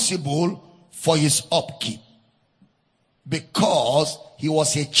responsible for his upkeep. Because he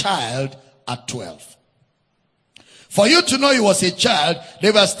was a child at 12. For you to know he was a child,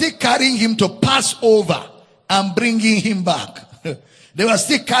 they were still carrying him to Passover and bringing him back. They were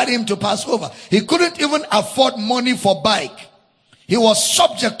still carrying him to Passover. He couldn't even afford money for bike. He was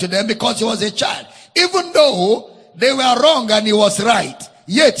subject to them because he was a child. Even though they were wrong and he was right,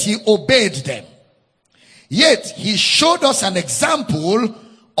 yet he obeyed them. Yet he showed us an example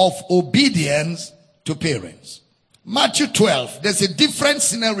of obedience to parents. Matthew 12, there's a different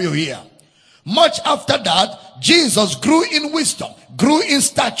scenario here. Much after that, Jesus grew in wisdom, grew in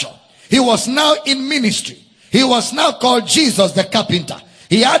stature. He was now in ministry. He was now called Jesus the carpenter.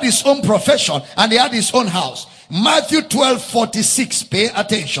 He had his own profession and he had his own house. Matthew 12:46, pay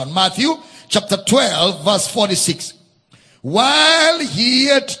attention. Matthew chapter 12 verse 46. While he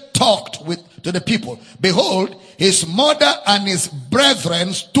yet talked to the people, behold, his mother and his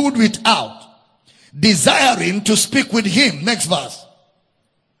brethren stood without, desiring to speak with him. Next verse.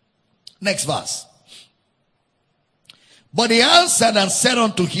 Next verse. But he answered and said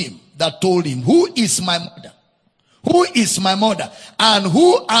unto him that told him, who is my mother? Who is my mother? And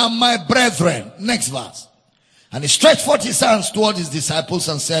who are my brethren? Next verse. And he stretched forth his hands toward his disciples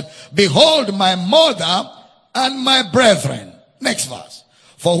and said, behold my mother and my brethren. Next verse.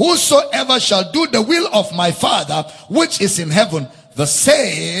 For whosoever shall do the will of my Father which is in heaven, the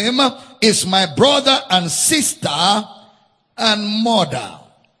same is my brother and sister and mother.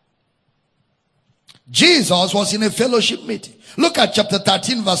 Jesus was in a fellowship meeting. Look at chapter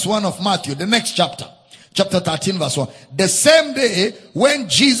 13 verse 1 of Matthew, the next chapter. Chapter 13 verse 1. The same day when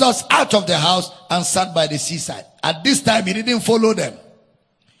Jesus out of the house and sat by the seaside. At this time he didn't follow them.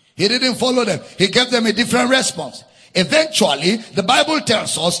 He didn't follow them. He gave them a different response. Eventually, the Bible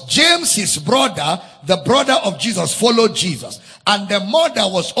tells us James, his brother, the brother of Jesus, followed Jesus. And the mother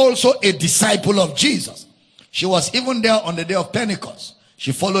was also a disciple of Jesus. She was even there on the day of Pentecost.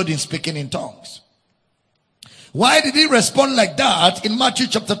 She followed him speaking in tongues. Why did he respond like that in Matthew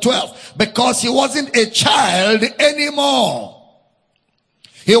chapter 12? Because he wasn't a child anymore.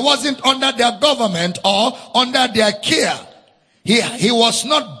 He wasn't under their government or under their care. He was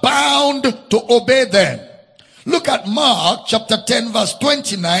not bound to obey them. Look at Mark chapter 10 verse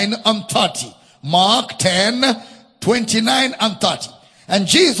 29 and 30. Mark 10, 29 and 30. And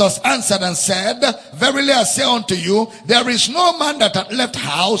Jesus answered and said, verily I say unto you, there is no man that hath left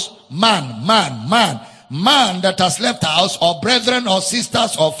house, man that has left house, or brethren, or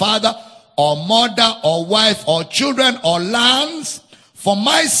sisters, or father, or mother, or wife, or children, or lands, for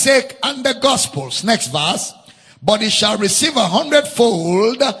my sake and the gospel's. Next verse. But he shall receive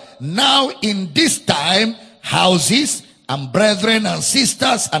 100-fold now in this time, houses, and brethren, and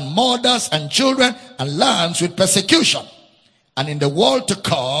sisters, and mothers, and children, and lands with persecution. And in the world to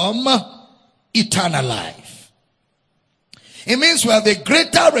come, eternal life. It means we have a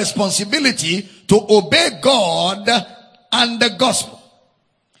greater responsibility to obey God and the gospel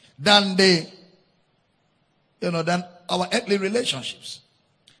than than our earthly relationships.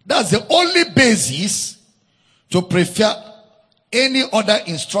 That's the only basis to prefer any other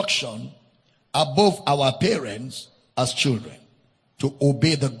instruction above our parents as children, to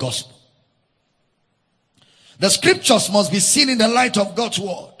obey the gospel. The scriptures must be seen in the light of God's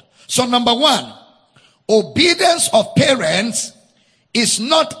word. So number one, obedience of parents is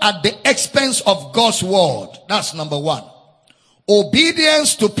not at the expense of God's word. That's number one.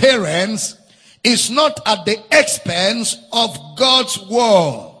 Obedience to parents is not at the expense of God's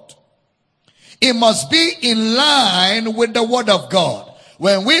word. It must be in line with the word of God.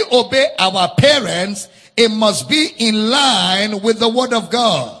 When we obey our parents, it must be in line with the word of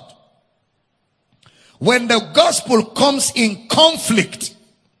God. When the gospel comes in conflict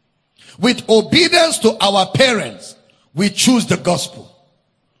with obedience to our parents, we choose the gospel.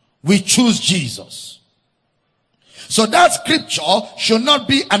 We choose Jesus. So that scripture should not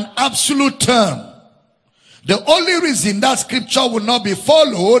be an absolute term. The only reason that scripture will not be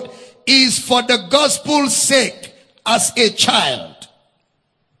followed is for the gospel's sake. As a child,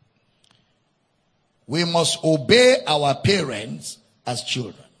 we must obey our parents as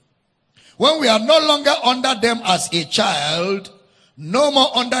children. When we are no longer under them as a child, no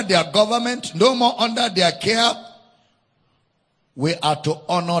more under their government, no more under their care, we are to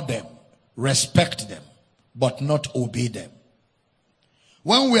honor them, respect them, but not obey them.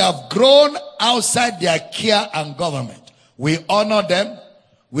 When we have grown outside their care and government, we honor them,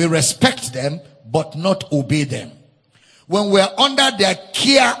 we respect them, but not obey them. when we're under their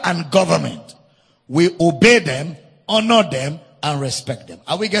care and government, we obey them, honor them, and respect them.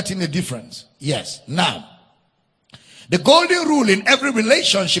 Are we getting the difference? Yes. Now, the golden rule in every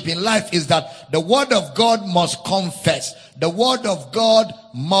relationship in life is that the word of God must come first. The word of God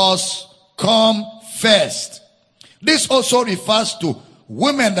must come first. This also refers to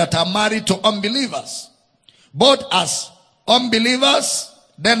women that are married to unbelievers. Both as unbelievers,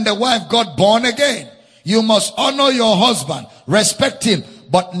 then the wife got born again. You must honor your husband, respect him,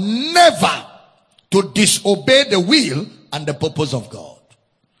 but never to disobey the will and the purpose of God.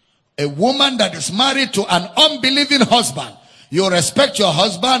 A woman that is married to an unbelieving husband, you respect your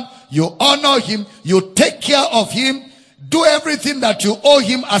husband, you honor him, you take care of him, do everything that you owe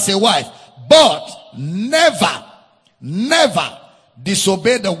him as a wife, but never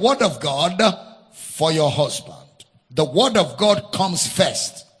disobey the word of God for your husband. The word of God comes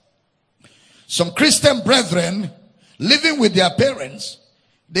first. Some Christian brethren living with their parents,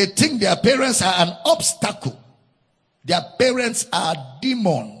 they think their parents are an obstacle. Their parents are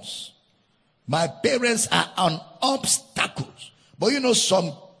demons. My parents are an obstacle. But you know,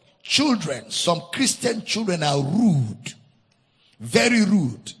 some children, some Christian children are rude. Very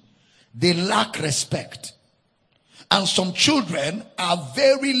rude. They lack respect. And some children are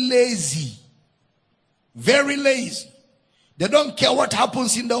very lazy. Very lazy. They don't care what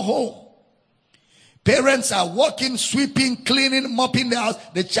happens in the home. Parents are working, sweeping, cleaning, mopping the house.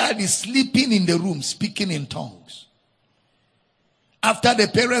 The child is sleeping in the room, speaking in tongues. After the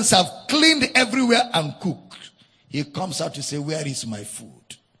parents have cleaned everywhere and cooked, he comes out to say, where is my food?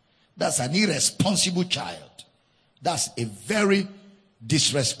 That's an irresponsible child. That's a very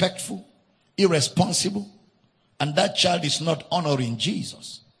disrespectful, irresponsible, and that child is not honoring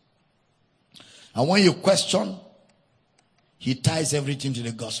Jesus. And when you question, he ties everything to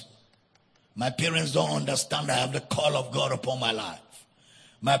the gospel. My parents don't understand I have the call of God upon my life.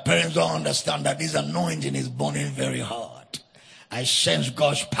 My parents don't understand that this anointing is burning very hard. I sense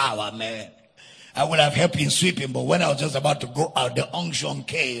God's power, man. I would have helped in sweeping, but when I was just about to go out, the unction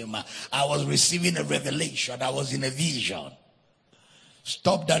came. I was receiving a revelation. I was in a vision.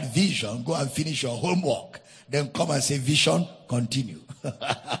 Stop that vision. Go and finish your homework. Then come and say, vision, continue.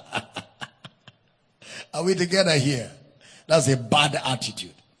 Are we together here? That's a bad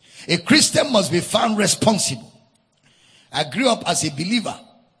attitude. A Christian must be found responsible. I grew up as a believer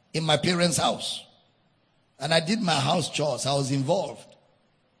in my parents' house. And I did my house chores. I was involved.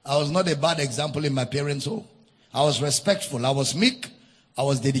 I was not a bad example in my parents' home. I was respectful. I was meek. I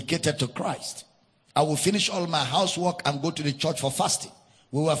was dedicated to Christ. I would finish all my housework and go to the church for fasting.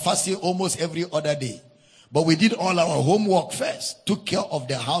 We were fasting almost every other day. But we did all our homework first. Took care of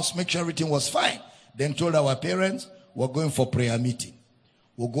the house, make sure everything was fine. Then told our parents, we're going for prayer meeting.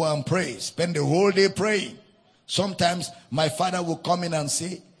 We'll go and pray. Spend the whole day praying. Sometimes my father will come in and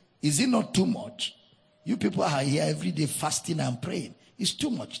say, is it not too much? You people are here every day fasting and praying. It's too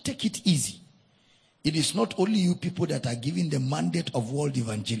much. Take it easy. It is not only you people that are given the mandate of world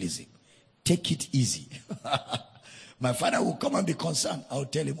evangelism. Take it easy. My father will come and be concerned. I'll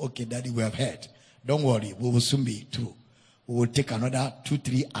tell him, okay, daddy, we have heard. Don't worry. We will soon be through. We will take another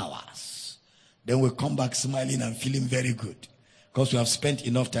 2-3 hours. Then we'll come back smiling and feeling very good. Because we have spent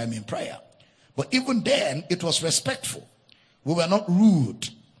enough time in prayer. But even then, it was respectful. We were not rude.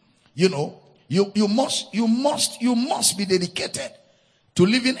 You know, you must be dedicated to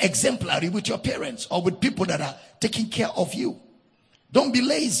living exemplary with your parents or with people that are taking care of you. Don't be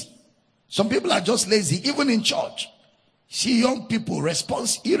lazy. Some people are just lazy, even in church. See young people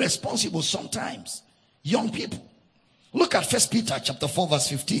irresponsible sometimes. Young people. Look at 1 Peter chapter 4 verse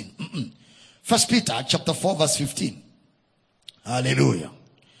 15. 1 Peter chapter 4 verse 15. Hallelujah.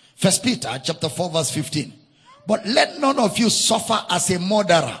 1 Peter chapter 4 verse 15. But let none of you suffer as a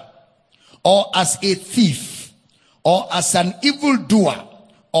murderer, or as a thief, or as an evildoer,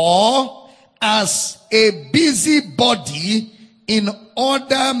 or as a busybody in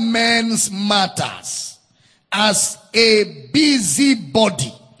other men's matters. As a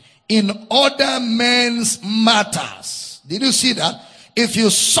busybody in other men's matters. Did you see that? If you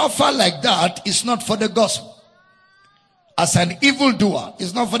suffer like that, it's not for the gospel. As an evildoer,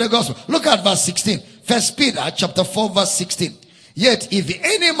 it's not for the gospel. Look at verse 16. 1 Peter chapter 4 verse 16. Yet if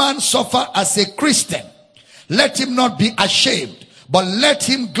any man suffer as a Christian, let him not be ashamed, but let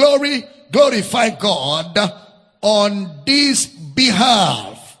him glorify God on this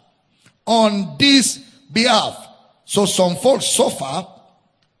behalf. On this behalf. So some folks suffer.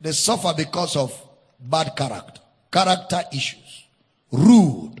 They suffer because of bad character issues,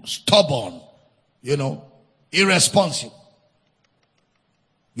 rude, stubborn, irresponsible.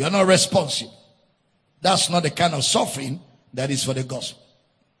 You're not responsible. That's not the kind of suffering that is for the gospel.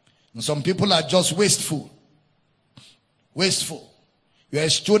 And some people are just wasteful. Wasteful. You're a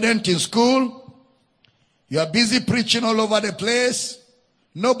student in school. You are busy preaching all over the place.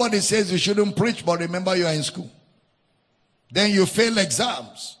 Nobody says you shouldn't preach, but remember you are in school. Then you fail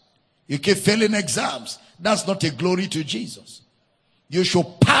exams. You keep failing exams. That's not a glory to Jesus. You should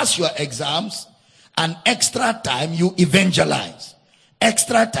pass your exams, and extra time you evangelize.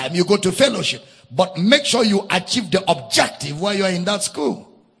 Extra time you go to fellowship. But make sure you achieve the objective while you are in that school.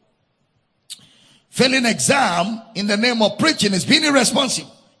 Failing exam in the name of preaching is being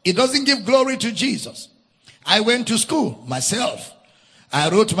irresponsible. It doesn't give glory to Jesus. I went to school myself. I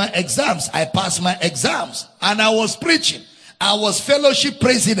wrote my exams. I passed my exams. And I was preaching. I was fellowship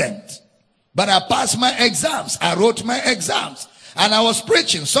president. But I passed my exams. I wrote my exams. And I was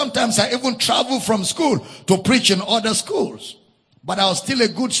preaching. Sometimes I even traveled from school to preach in other schools. But I was still a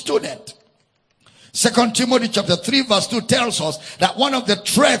good student. 2 Timothy chapter 3 verse 2 tells us that one of the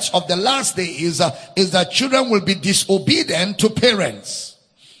threats of the last day is that children will be disobedient to parents.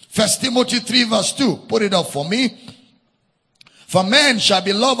 1 Timothy 3 verse 2. Put it up for me. For men shall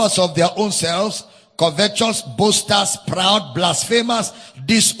be lovers of their own selves, covetous, boasters, proud, blasphemers,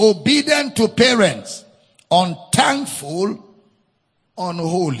 disobedient to parents, unthankful,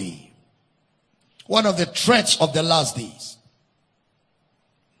 unholy. One of the threats of the last days.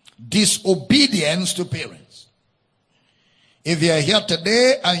 Disobedience to parents. If you are here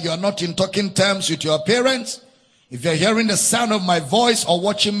today and you are not in talking terms with your parents, if you're hearing the sound of my voice or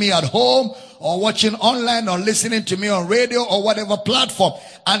watching me at home or watching online or listening to me on radio or whatever platform,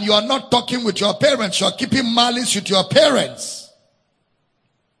 and you are not talking with your parents, you are keeping malice with your parents,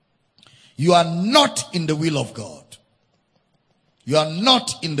 you are not in the will of God. You are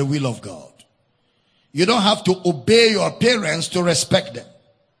not in the will of God. You don't have to obey your parents to respect them.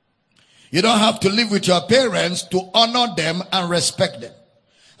 You don't have to live with your parents to honor them and respect them.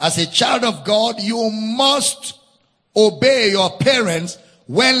 As a child of God, you must obey your parents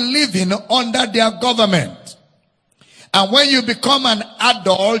when living under their government. And when you become an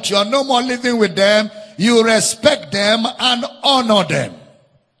adult, you are no more living with them, you respect them and honor them.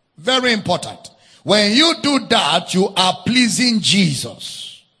 Very important. When you do that, you are pleasing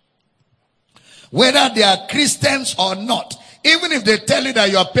Jesus. Whether they are Christians or not, even if they tell you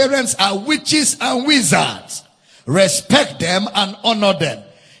that your parents are witches and wizards, respect them and honor them.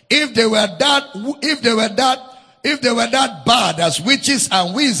 If they were that bad as witches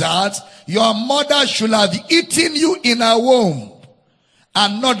and wizards, your mother should have eaten you in her womb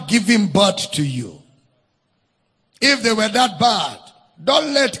and not given birth to you. If they were that bad,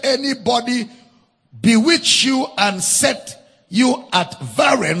 don't let anybody bewitch you and set you at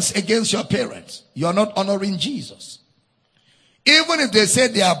variance against your parents. You are not honoring Jesus. Even if they say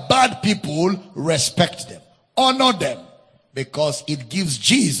they are bad people, respect them. Honor them. Because it gives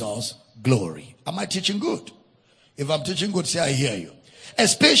Jesus glory. Am I teaching good? If I'm teaching good, say I hear you.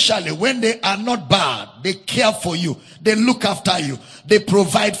 Especially when they are not bad. They care for you. They look after you. They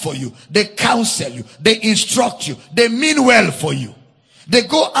provide for you. They counsel you. They instruct you. They mean well for you. They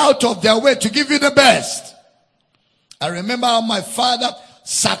go out of their way to give you the best. I remember how my father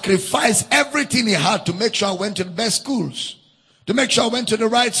sacrificed everything he had to make sure I went to the best schools. To make sure I went to the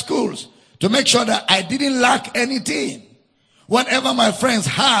right schools. To make sure that I didn't lack anything. Whatever my friends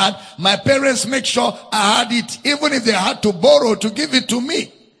had, my parents make sure I had it. Even if they had to borrow to give it to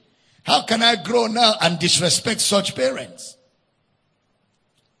me. How can I grow now and disrespect such parents?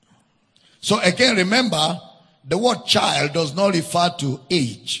 So again, remember, the word child does not refer to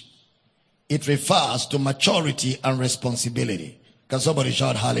age. It refers to maturity and responsibility. Can somebody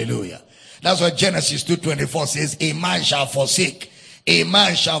shout hallelujah? That's what Genesis 2:24 says, a man shall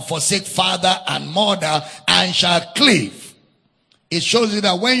forsake father and mother and shall cleave. It shows you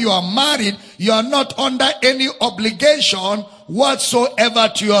that when you are married, you are not under any obligation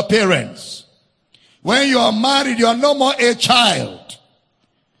whatsoever to your parents. When you are married, you are no more a child.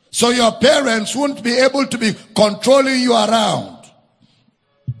 So your parents won't be able to be controlling you around.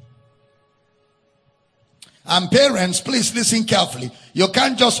 And parents, please listen carefully. You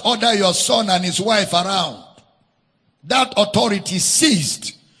can't just order your son and his wife around. That authority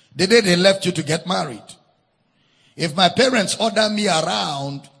ceased the day they left you to get married. If my parents order me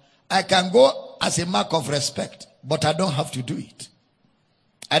around, I can go as a mark of respect. But I don't have to do it.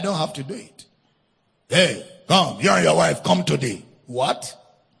 I don't have to do it. Hey, come, you and your wife, come today. What?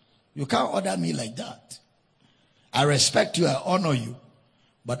 You can't order me like that. I respect you, I honor you.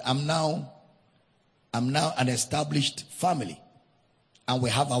 But I'm now an established family. And we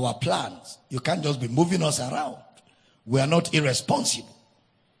have our plans. You can't just be moving us around. We are not irresponsible.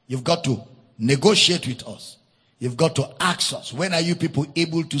 You've got to negotiate with us. You've got to ask us, when are you people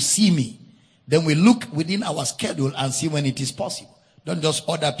able to see me? Then we look within our schedule and see when it is possible. Don't just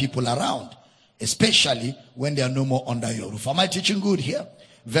order people around, especially when they are no more under your roof. Am I teaching good here?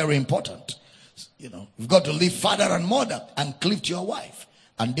 Very important. You know, you've got to leave father and mother and cleave to your wife,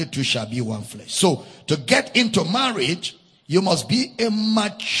 and they two shall be one flesh. So to get into marriage, you must be a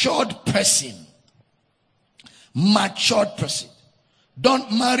matured person. Matured person.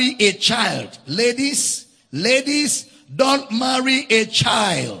 Don't marry a child. Ladies, don't marry a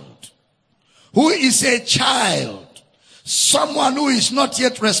child. Who is a child? Someone who is not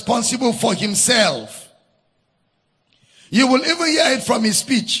yet responsible for himself. You will even hear it from his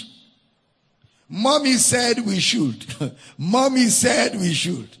speech. Mommy said we should. Mommy said we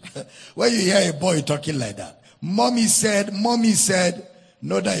should. When you hear a boy talking like that, mommy said,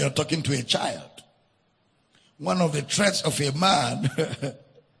 know that you're talking to a child. One of the traits of a man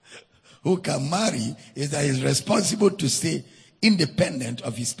who can marry is that he's responsible to stay independent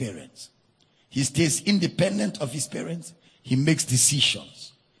of his parents. He stays independent of his parents. He makes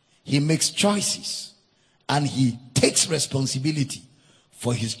decisions. He makes choices. And he takes responsibility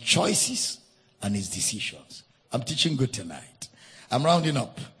for his choices and his decisions. I'm teaching good tonight. I'm rounding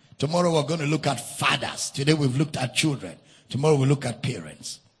up. Tomorrow we're going to look at fathers. Today we've looked at children. Tomorrow we'll look at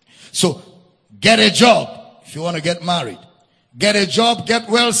parents. So, get a job if you want to get married. Get a job, get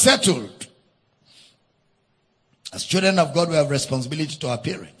well settled. As children of God, we have responsibility to our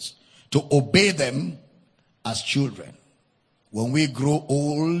parents, to obey them as children. When we grow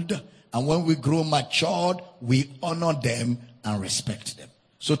old and when we grow matured, we honor them and respect them.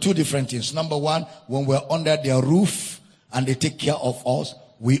 So two different things. Number one, when we're under their roof and they take care of us,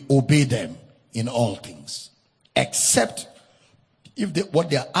 we obey them in all things. Except if what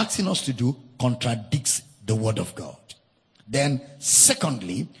they are asking us to do contradicts the word of God. Then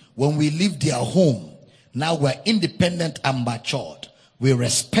secondly, when we leave their home, now we're independent and matured. We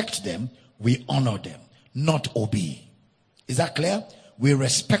respect them, we honor them, not obey. Is that clear? We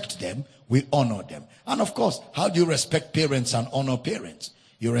respect them, we honor them. And of course, how do you respect parents and honor parents?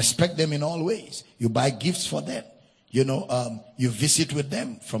 You respect them in all ways. You buy gifts for them. You visit with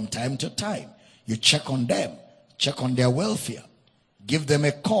them from time to time. You check on them, check on their welfare. Give them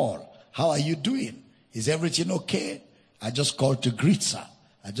a call. How are you doing? Is everything okay? I just called to greet sir.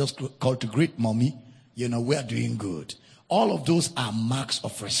 I just called to greet mommy. We're doing good. All of those are marks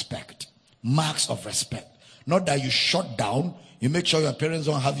of respect. Marks of respect. Not that you shut down. You make sure your parents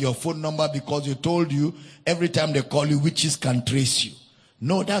don't have your phone number because you told you every time they call you, witches can trace you.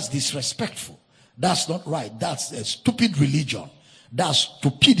 No, that's disrespectful. That's not right. That's a stupid religion. That's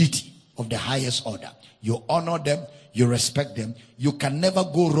stupidity of the highest order. You honor them. You respect them. You can never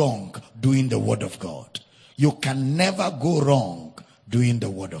go wrong doing the word of God. You can never go wrong doing the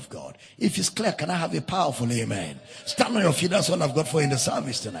word of God. If it's clear, can I have a powerful amen? Stand on your feet. That's all I've got for you in the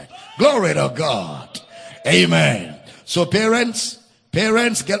service tonight. Glory to God. Amen. So parents,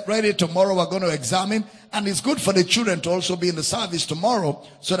 get ready. Tomorrow we're going to examine. And it's good for the children to also be in the service tomorrow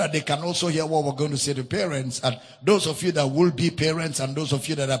so that they can also hear what we're going to say to parents. And those of you that will be parents and those of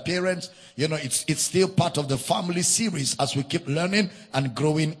you that are parents, it's still part of the family series as we keep learning and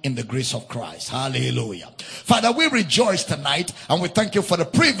growing in the grace of Christ. Hallelujah. Father, we rejoice tonight and we thank you for the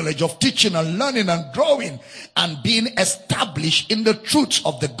privilege of teaching and learning and growing and being established in the truths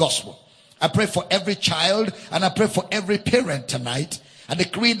of the gospel. I pray for every child and I pray for every parent tonight. I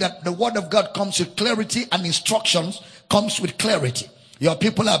decree that the word of God comes with clarity and instructions comes with clarity. Your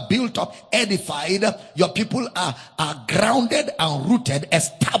people are built up, edified. Your people are grounded and rooted,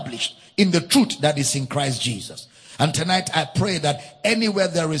 established in the truth that is in Christ Jesus. And tonight I pray that anywhere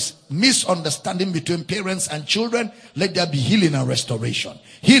there is misunderstanding between parents and children, let there be healing and restoration.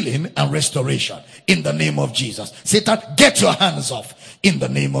 Healing and restoration in the name of Jesus. Satan, get your hands off in the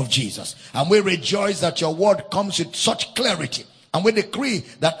name of Jesus. And we rejoice that your word comes with such clarity. And we decree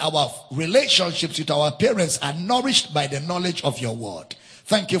that our relationships with our parents are nourished by the knowledge of your word.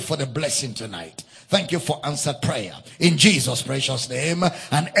 Thank you for the blessing tonight. Thank you for answered prayer. In Jesus' precious name.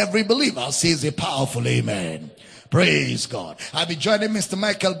 And every believer says a powerful amen. Praise God. I'll be joining Mr.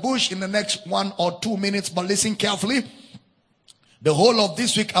 Michael Bush in the next 1 or 2 minutes. But listen carefully. The whole of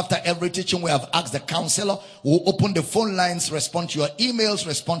this week, after every teaching, we have asked the counselor. We'll open the phone lines, respond to your emails,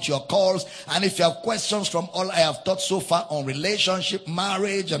 respond to your calls. And if you have questions from all I have taught so far on relationship,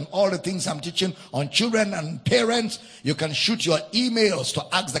 marriage, and all the things I'm teaching on children and parents, you can shoot your emails to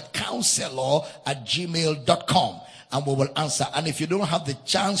askthecounselor@gmail.com. and we will answer. And if you don't have the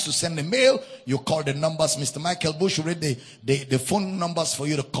chance to send a mail, you call the numbers. Mr. Michael Bush will read the phone numbers for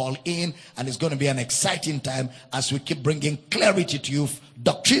you to call in, and it's going to be an exciting time as we keep bringing clarity to you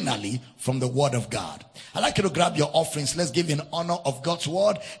doctrinally from the Word of God. I'd like you to grab your offerings. Let's give in honor of God's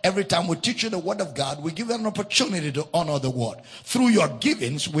Word. Every time we teach you the Word of God, we give you an opportunity to honor the Word. Through your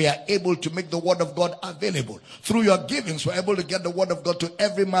givings, we are able to make the Word of God available. Through your givings, we're able to get the Word of God to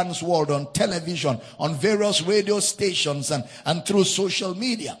every man's world, on television, on various radio stations, and through social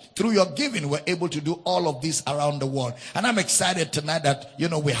media. Through your giving, we're able to do all of this around the world. And I'm excited tonight that,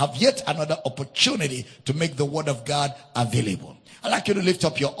 we have yet another opportunity to make the Word of God available. I'd like you to lift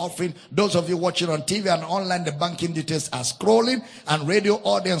up your offering. Those of you watching on TV and online, the banking details are scrolling. And radio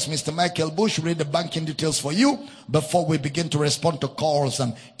audience, Mr. Michael Bush, read the banking details for you before we begin to respond to calls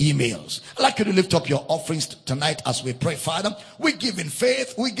and emails. I'd like you to lift up your offerings tonight as we pray. Father, we give in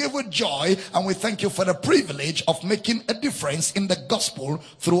faith, we give with joy, and we thank you for the privilege of making a difference in the gospel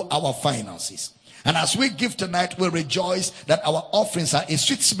through our finances. And as we give tonight, we rejoice that our offerings are a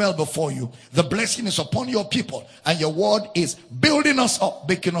sweet smell before you. The blessing is upon your people, and your word is building us up,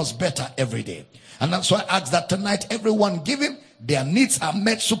 making us better every day. And that's why I ask that tonight, everyone giving, their needs are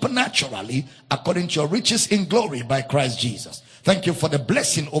met supernaturally according to your riches in glory by Christ Jesus. Thank you for the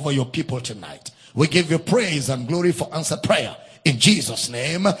blessing over your people tonight. We give you praise and glory for answered prayer in Jesus'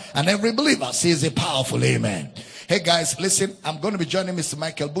 name. And every believer says a powerful amen. Hey guys, listen, I'm going to be joining Mr.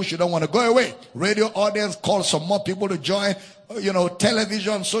 Michael Bush. You don't want to go away. Radio audience, call some more people to join.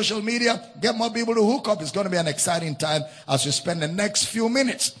 Television, social media, get more people to hook up. It's going to be an exciting time as we spend the next few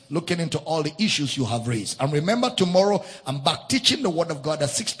minutes looking into all the issues you have raised. And remember, tomorrow I'm back teaching the Word of God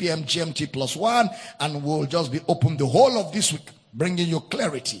at 6 p.m. GMT +1, and we'll just be open the whole of this week, bringing you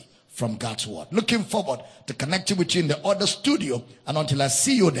clarity from God's Word. Looking forward to connecting with you in the other studio. And until I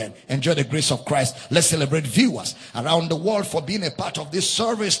see you then, enjoy the grace of Christ. Let's celebrate viewers around the world for being a part of this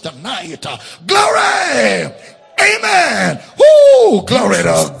service tonight. Glory! Amen! Woo! Glory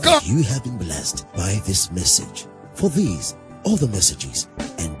to God! You have been blessed by this message. For these, other messages,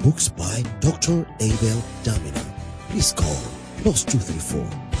 and books by Dr. Abel Damina, please call +234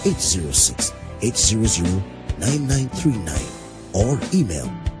 806 800 9939 or email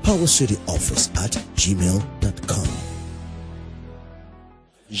powercityoffice@gmail.com.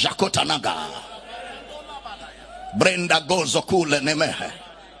 Jakotanaga Brenda Gozo Kule Nemehe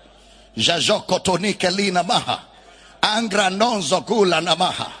Jajokotonike Lina Maha Angra Nonzo Kula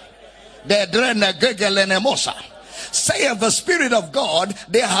Namaha Dedrene Gegele Nemosa. Saith the Spirit of God,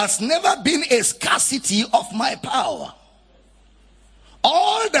 there has never been a scarcity of my power.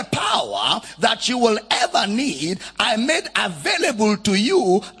 All the power that you will ever need, I made available to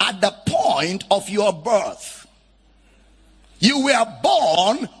you at the point of your birth. You were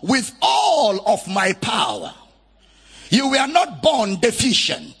born with all of my power. You were not born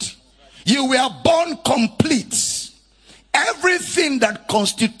deficient. You were born complete. Everything that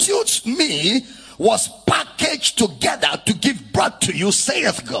constitutes me was packaged together to give birth to you,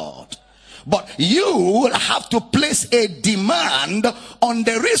 saith God. But you will have to place a demand on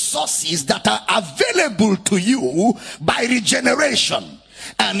the resources that are available to you by regeneration.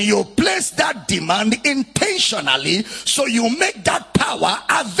 And you place that demand intentionally, so you make that power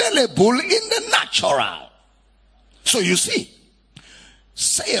available in the natural. So you see,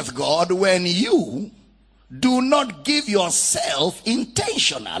 saith God, when you do not give yourself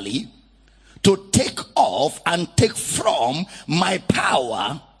intentionally to take off and take from my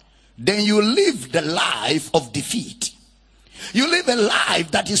power, then you live the life of defeat. You live a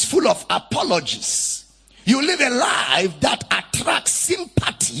life that is full of apologies. You live a life that attracts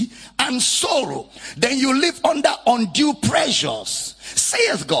sympathy and sorrow. Then you live under undue pressures.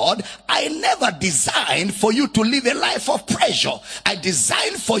 Saith God, I never designed for you to live a life of pressure. I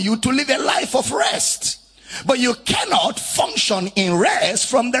designed for you to live a life of rest. But you cannot function in rest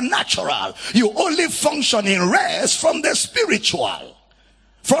from the natural. You only function in rest from the spiritual.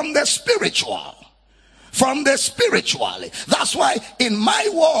 From the spiritual. From the spiritual. That's why in my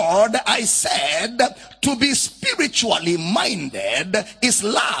word I said, to be spiritually minded is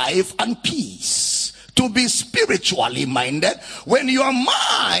life and peace. To be spiritually minded, when your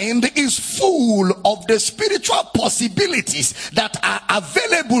mind is full of the spiritual possibilities that are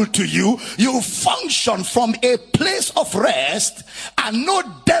available to you, you function from a place of rest, and no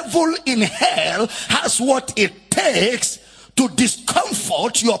devil in hell has what it takes to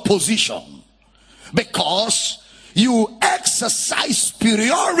discomfort your position, because you exercise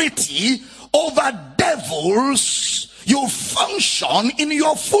superiority over devils. You function in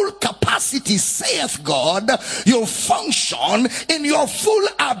your full capacity, saith God. You function in your full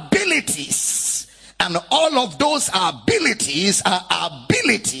abilities, And all of those abilities are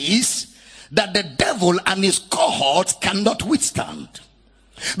abilities that the devil and his cohorts cannot withstand.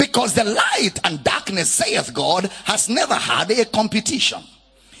 Because the light and darkness, saith God, has never had a competition.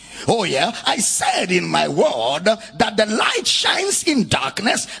 Oh yeah, I said in my word that the light shines in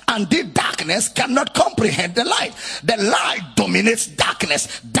darkness and the darkness cannot comprehend the light. The light dominates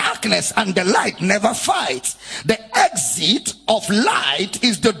darkness. Darkness and the light never fight. The exit of light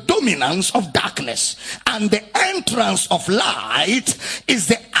is the dominance of darkness, and the entrance of light is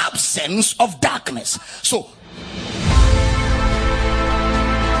the absence of darkness. So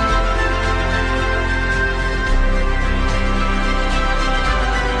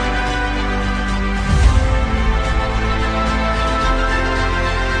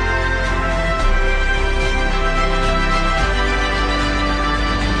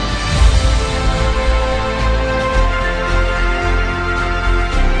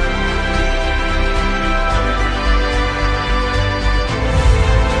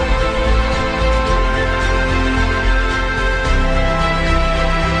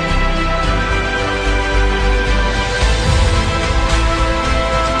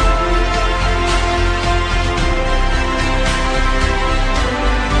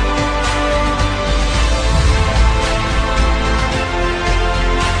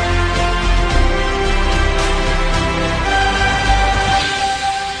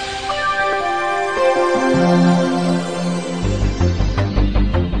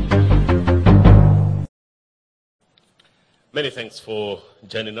many thanks for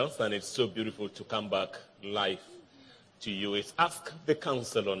joining us, and it's so beautiful to come back live to you. It's Ask the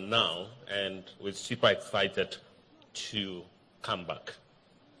Counselor now, and we're super excited to come back.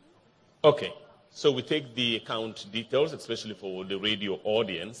 Okay, so we take the account details, especially for the radio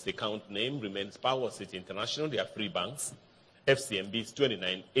audience. The account name remains Power City International. There are 3 banks. FCMB is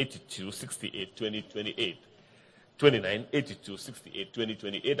 2982682028.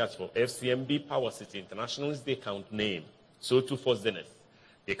 2982682028. That's for FCMB. Power City International is the account name. So too for Zenith.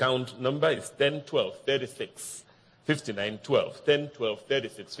 The account number is 101236 5912.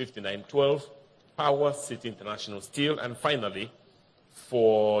 101236 5912. Power City International still. And finally,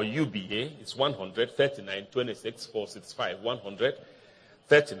 for UBA, it's 100 39 26 465. 100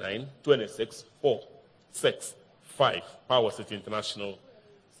 39 26 465. Power City International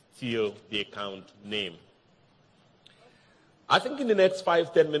still the account name. I think in the next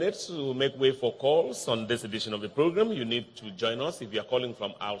 5-10 minutes, we'll make way for calls on this edition of the program. You need to join us. If you are calling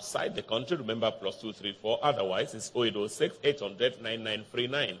from outside the country, remember +234. Otherwise, it's 0806 800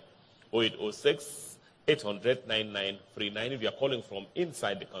 9939. 0806 800 9939. If you are calling from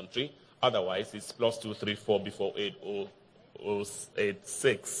inside the country, otherwise, it's +234 before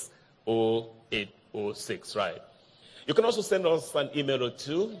 8086 0806, right? You can also send us an email or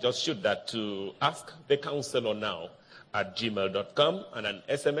two. Just shoot that to askthecounselornow@gmail.com, and an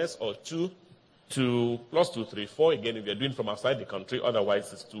SMS or two to +234. Again, if you're doing from outside the country,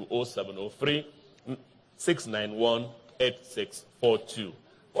 otherwise it's to 0703 691 8642.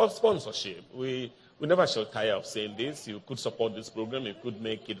 For sponsorship, we never shall tire of saying this. You could support this program. You could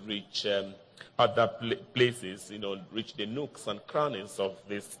make it reach other places, reach the nooks and crannies of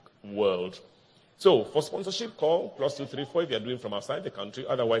this world. So for sponsorship, call +234 if you're doing from outside the country.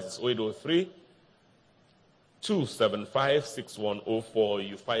 Otherwise, it's 0803 275 6104.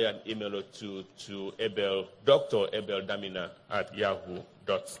 You fire an email or two to Dr. Abel Damina at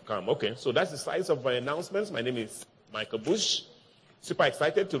yahoo.com. Okay, so that's the size of my announcements. My name is Michael Bush. Super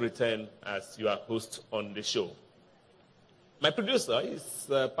excited to return as your host on the show. My producer is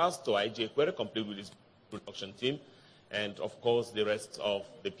Pastor I.J. Kwere, complete with his production team, and of course the rest of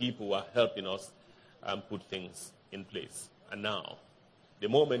the people who are helping us put things in place. And now, the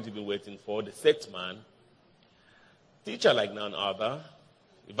moment you've been waiting for, the set man, teacher like none other,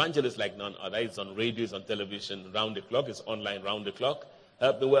 evangelist like none other. It's on radio, it's on television, round the clock, it's online round the clock.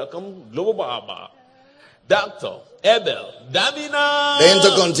 Help me welcome Global Barber, Dr. Abel Damina. The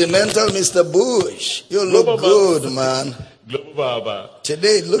Intercontinental Mr. Bush. You look good, man. Global Barber.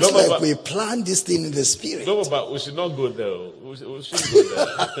 Today it looks like we planned this thing in the spirit. Global Barber, we should not go there. We shouldn't go there.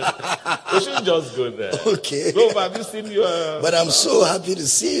 We shouldn't just go there. Okay. Global Barber, have you seen your... But I'm so happy to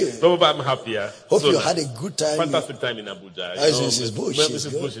see you. Global Barber, I'm happier. Hope you had a good time. Fantastic time in Abuja. Mrs. Bush.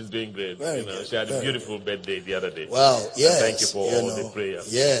 Mrs. Bush is doing great. Good. She had a beautiful birthday the other day. Wow, yes. And thank you for all the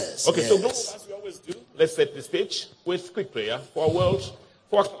prayers. Yes. Okay, yes. So Global, as we always do, let's set the stage with quick prayer for our world,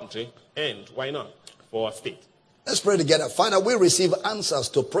 for our country, and why not, for our state. Let's pray together. Father, we receive answers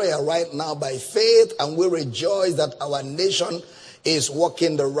to prayer right now by faith, and we rejoice that our nation is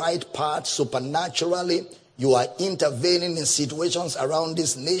walking the right path supernaturally. You are intervening in situations around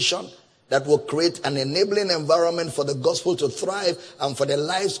this nation. that will create an enabling environment for the gospel to thrive and for the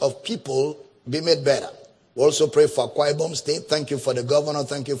lives of people be made better. We also pray for Akwa Ibom State. Thank you for the governor.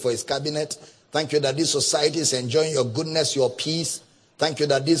 Thank you for his cabinet. Thank you that this society is enjoying your goodness, your peace. Thank you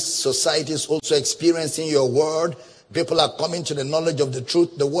that this society is also experiencing your word. People are coming to the knowledge of the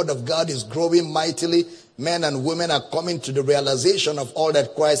truth. The word of God is growing mightily. Men and women are coming to the realization of all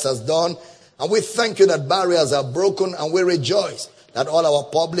that Christ has done. And we thank you that barriers are broken, and we rejoice that all our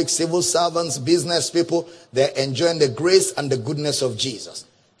public, civil servants, business people, they're enjoying the grace and the goodness of Jesus.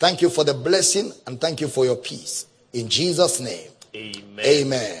 Thank you for the blessing, and thank you for your peace. In Jesus' name. Amen.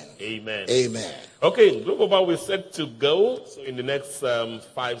 Amen. Amen. Amen. Okay, Global, we're set to go. So in the next 5,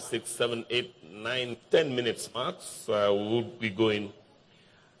 6, 7, 8, 9, 10 minutes max, we will be going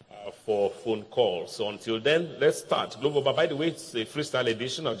for phone calls. So until then, let's start. Global, by the way, it's a freestyle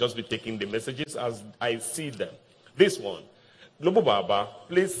edition. I'll just be taking the messages as I see them. This one. Global Baba,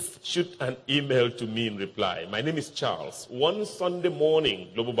 please shoot an email to me in reply. My name is Charles. One Sunday morning,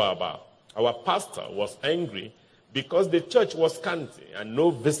 Global Baba, our pastor was angry because the church was scanty and no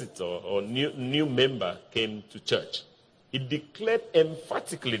visitor or new member came to church. He declared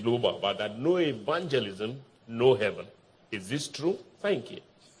emphatically, Global Baba, that no evangelism, no heaven. Is this true? Thank you.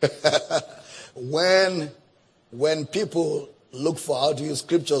 When people look for how to use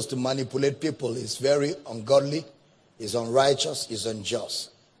scriptures to manipulate people, it's very ungodly. Is unrighteous, is unjust.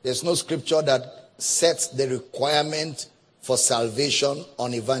 There's no scripture that sets the requirement for salvation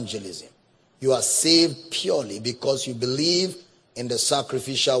on evangelism. You are saved purely because you believe in the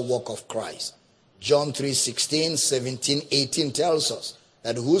sacrificial work of Christ. John 3:16, 17, 18 tells us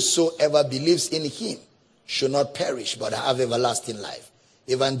that whosoever believes in him should not perish but have everlasting life.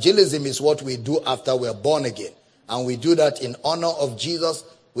 Evangelism is what we do after we're born again. And we do that in honor of Jesus.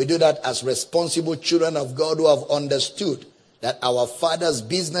 We do that as responsible children of God who have understood that our Father's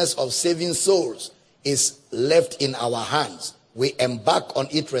business of saving souls is left in our hands. We embark on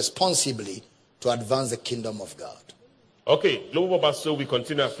it responsibly to advance the kingdom of God. Okay, Global Baba, so we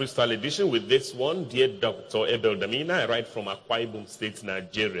continue our freestyle edition with this one. Dear Dr. Abel Damina, I write from Akwa Ibom State,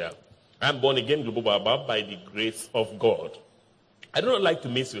 Nigeria. I am born again, Global Baba, by the grace of God. I do not like to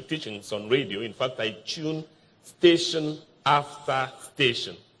miss your teachings on radio. In fact, I tune station after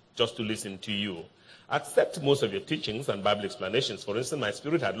station just to listen to you. Accept most of your teachings and Bible explanations. For instance, my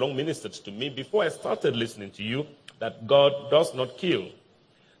spirit had long ministered to me before I started listening to you that God does not kill.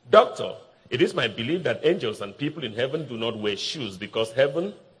 Doctor, it is my belief that angels and people in heaven do not wear shoes because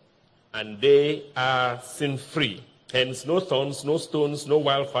heaven and they are sin-free. Hence, no thorns, no stones, no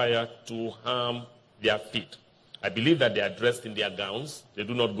wildfire to harm their feet. I believe that they are dressed in their gowns. They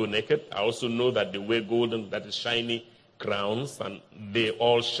do not go naked. I also know that they wear golden, that is shiny crowns, and they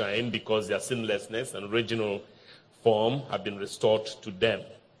all shine because their sinlessness and original form have been restored to them.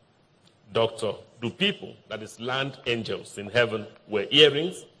 Doctor, do people, that is land angels in heaven, wear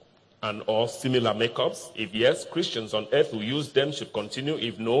earrings and or similar makeups? If yes, Christians on earth who use them should continue.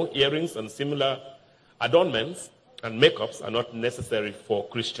 If no, earrings and similar adornments and makeups are not necessary for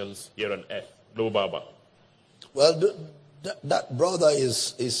Christians here on earth. Global Baba. Well, that brother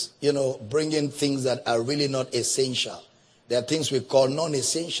is bringing things that are really not essential. There are things we call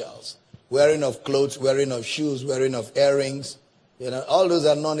non-essentials. Wearing of clothes, wearing of shoes, wearing of earrings. All those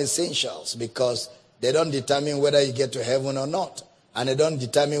are non-essentials because they don't determine whether you get to heaven or not. And they don't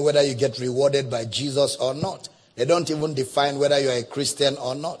determine whether you get rewarded by Jesus or not. They don't even define whether you're a Christian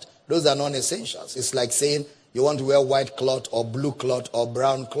or not. Those are non-essentials. It's like saying you want to wear white cloth or blue cloth or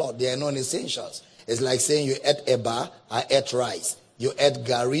brown cloth. They are non-essentials. It's like saying you ate eba, I ate rice. You ate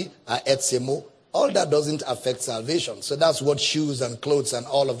gari, I ate semo. All that doesn't affect salvation. So that's what shoes and clothes and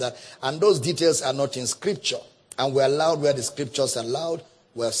all of that. And those details are not in scripture. And we're loud where the scriptures are loud.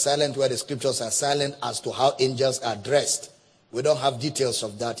 We're silent where the scriptures are silent as to how angels are dressed. We don't have details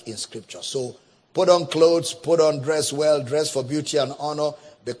of that in scripture. So put on clothes, dress well, dress for beauty and honor.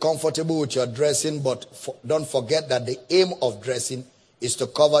 Be comfortable with your dressing, but don't forget that the aim of dressing is to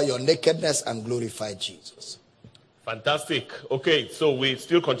cover your nakedness and glorify Jesus. Fantastic. Okay, so we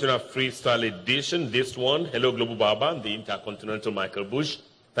still continue our freestyle edition. This one, hello Global Baba, the Intercontinental Michael Bush.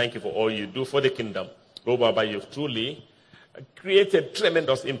 Thank you for all you do for the kingdom. Global Baba, you've truly created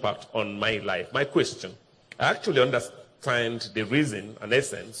tremendous impact on my life. My question, I actually understand the reason and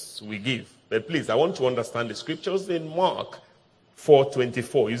essence we give. But please, I want to understand the scriptures in Mark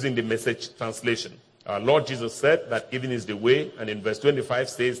 4:24, using the Message translation. Our Lord Jesus said that giving is the way, and in verse 25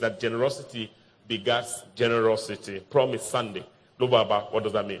 says that generosity begets generosity. Promise Sunday. Baba, what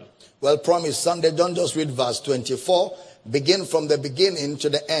does that mean? Well, Promise Sunday, don't just read verse 24. Begin from the beginning to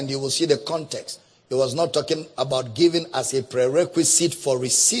the end. You will see the context. He was not talking about giving as a prerequisite for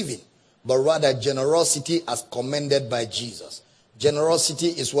receiving, but rather generosity as commended by Jesus. Generosity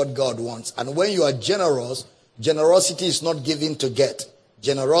is what God wants. And when you are generous, generosity is not giving to get.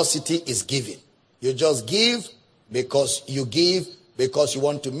 Generosity is giving. You just give because you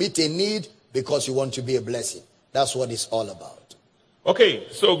want to meet a need, because you want to be a blessing. That's what it's all about. Okay,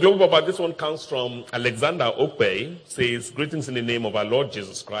 so Global Baba, this one comes from Alexander Okpe. Says, greetings in the name of our Lord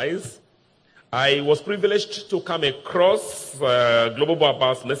Jesus Christ. I was privileged to come across Global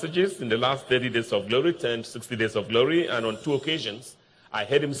Baba's messages in the last 30 days of glory, 60 days of glory, and on 2 occasions, I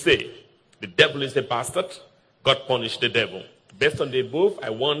heard him say, the devil is a bastard, God punished the devil. Based on the above, I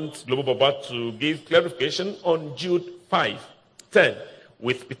want Global Baba to give clarification on Jude 5:10,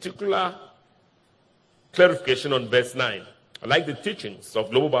 with particular clarification on verse 9. I like the teachings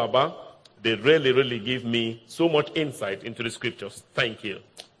of Global Baba. They really give me so much insight into the scriptures. Thank you.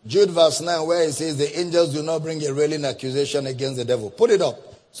 Jude verse 9, where it says, the angels do not bring a railing accusation against the devil. Put it up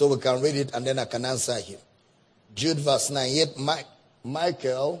so we can read it and then I can answer him. Jude verse 9, yet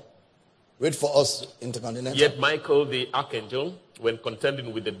Michael, read for us, Intercontinental. Yet Michael the archangel, when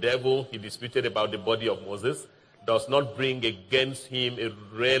contending with the devil, he disputed about the body of Moses, does not bring against him a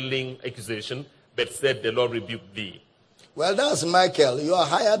railing accusation, but said, the Lord rebuked thee. Well, that's Michael. You are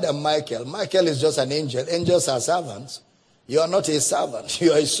higher than Michael. Michael is just an angel. Angels are servants. You are not a servant.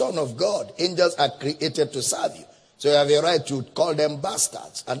 You are a son of God. Angels are created to serve you. So you have a right to call them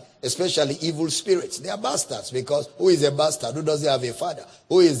bastards, and especially evil spirits. They are bastards because who is a bastard? Who doesn't have a father?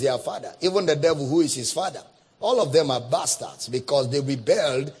 Who is their father? Even the devil, who is his father? All of them are bastards because they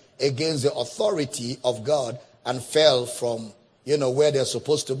rebelled against the authority of God and fell from, where they're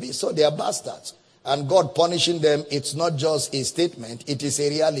supposed to be. So they are bastards. And God punishing them, it's not just a statement, it is a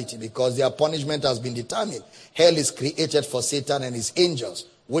reality because their punishment has been determined. Hell is created for Satan and his angels,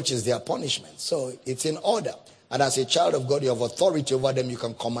 which is their punishment. So it's in order. And as a child of God, you have authority over them. You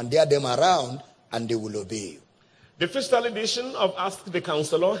can commandeer them around and they will obey you. The fiscal edition of Ask the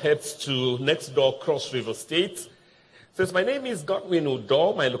Counselor heads to next door Cross River State. Says, my name is Godwin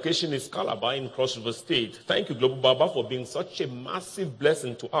Udo. My location is Calabar in Cross River State. Thank you, Global Baba, for being such a massive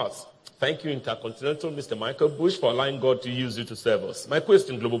blessing to us. Thank you, Intercontinental Mr. Michael Bush, for allowing God to use you to serve us. My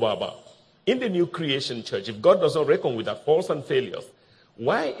question, Global Baba, in the New Creation Church, if God does not reckon with our faults and failures,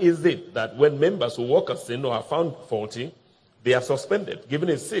 why is it that when members who walk a sin or are found faulty, they are suspended, given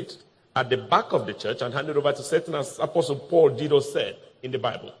a seat at the back of the church and handed over to Satan, as Apostle Paul did or said in the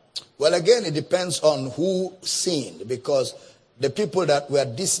Bible? Well, again, it depends on who sinned, because the people that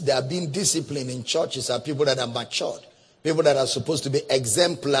are being disciplined in churches are people that are matured, people that are supposed to be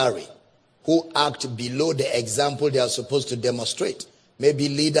exemplary, who act below the example they are supposed to demonstrate. Maybe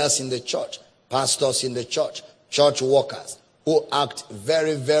leaders in the church, pastors in the church, church workers, who act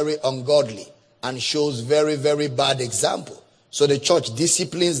very, very ungodly and shows very, very bad example. So the church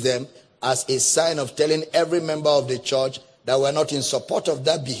disciplines them as a sign of telling every member of the church that we're not in support of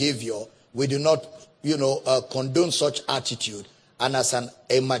that behavior. We do not, condone such attitude. And as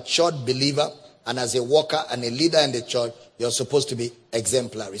a matured believer and as a worker and a leader in the church, you're supposed to be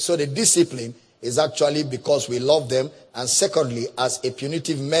exemplary. So the discipline is actually because we love them, and secondly, as a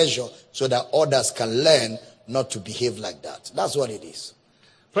punitive measure so that others can learn not to behave like that. That's what it is.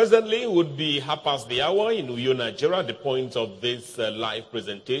 Presently, it would be 1:30 in Uyo, Nigeria, the point of this live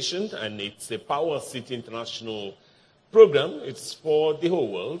presentation, and it's a Power City International program. It's for the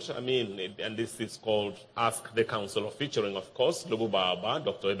whole world. And this is called Ask the Counselor, featuring, of course, Global Baba,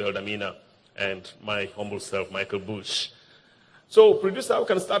 Dr. Abel Damina, and my humble self, Michael Bush. So, producer, we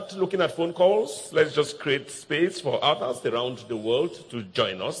can start looking at phone calls. Let's just create space for others around the world to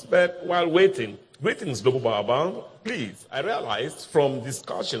join us. But while waiting, greetings, Global Baba. Please, I realized from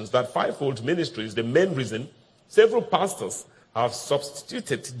discussions that fivefold ministry is the main reason several pastors have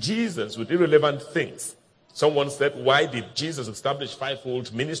substituted Jesus with irrelevant things. Someone said, why did Jesus establish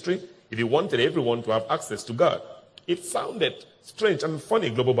fivefold ministry if he wanted everyone to have access to God? It sounded strange and funny,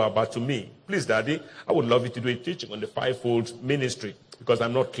 Global Baba, to me. Please, Daddy, I would love you to do a teaching on the fivefold ministry because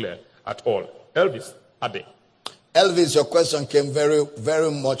I'm not clear at all. Elvis, Abe. Elvis, your question came very,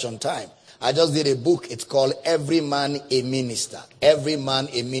 very much on time. I just did a book. It's called Every Man a Minister. Every Man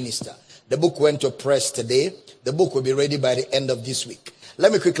a Minister. The book went to press today. The book will be ready by the end of this week.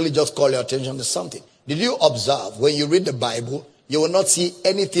 Let me quickly just call your attention to something. Did you observe when you read the Bible, you will not see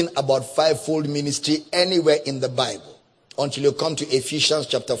anything about fivefold ministry anywhere in the Bible until you come to Ephesians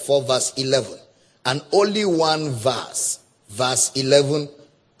chapter 4 verse 11. And only one verse, verse 11,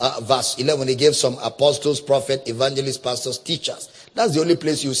 he gave some apostles, prophets, evangelists, pastors, teachers. That's the only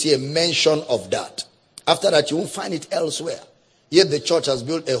place you see a mention of that. After that, you won't find it elsewhere. Yet the church has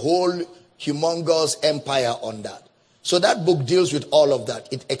built a whole humongous empire on that. So that book deals with all of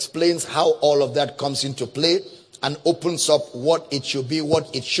that. It explains how all of that comes into play and opens up what it should be,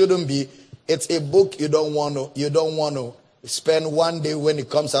 what it shouldn't be. It's a book you don't want to spend one day when it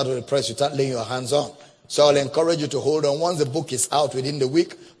comes out of the press without laying your hands on. So I'll encourage you to hold on. Once the book is out within the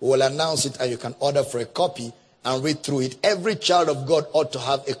week, we will announce it and you can order for a copy and read through it. Every child of God ought to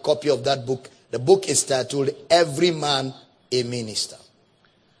have a copy of that book. The book is titled, Every Man a Minister.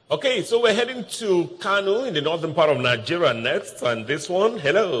 Okay, so we're heading to Kano in the northern part of Nigeria next. And this one,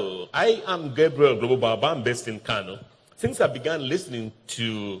 hello. I am Gabriel Global Baba. I'm based in Kano. Since I began listening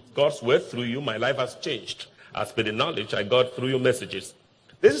to God's word through you, my life has changed. As per the knowledge I got through your messages.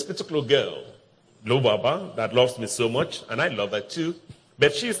 There's this particular girl, Global Baba, that loves me so much, and I love her too.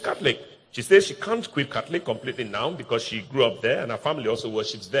 But she is Catholic. She says she can't quit Catholic completely now because she grew up there and her family also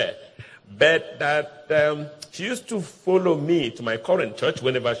worships there. But that she used to follow me to my current church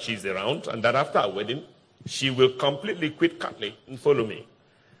whenever she's around, and that after our wedding, she will completely quit Catholic and follow me.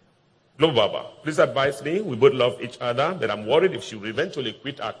 Global Baba, please advise me. We both love each other, but I'm worried if she will eventually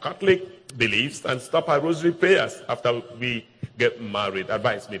quit our Catholic beliefs and stop her rosary prayers after we get married.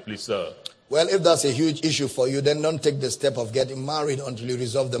 Advise me, please, sir. Well, if that's a huge issue for you, then don't take the step of getting married until you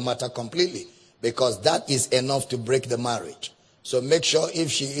resolve the matter completely, because that is enough to break the marriage. So make sure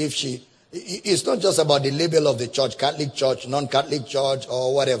it's not just about the label of the church, Catholic church, non-Catholic church,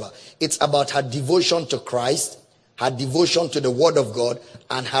 or whatever. It's about her devotion to Christ, her devotion to the Word of God,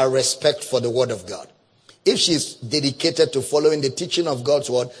 and her respect for the Word of God. If she's dedicated to following the teaching of God's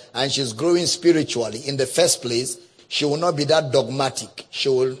Word, and she's growing spiritually in the first place, she will not be that dogmatic. She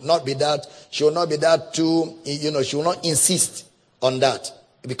will not be that too, she will not insist on that.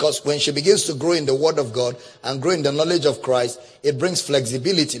 Because when she begins to grow in the Word of God and grow in the knowledge of Christ, it brings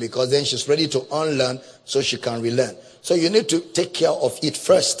flexibility, because then she's ready to unlearn so she can relearn. So you need to take care of it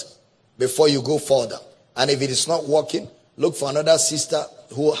first before you go further. And if it is not working, look for another sister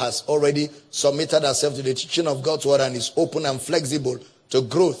who has already submitted herself to the teaching of God's Word and is open and flexible to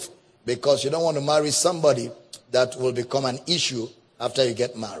growth, because you don't want to marry somebody that will become an issue after you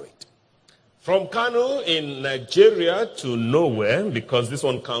get married. From Kano in Nigeria to nowhere, because this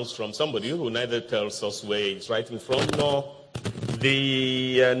one comes from somebody who neither tells us where he's writing from nor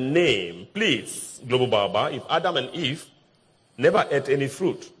the name. Please, Global Baba, if Adam and Eve never ate any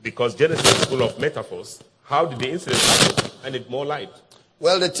fruit, because Genesis is full of metaphors, how did the incident happen? I need more light.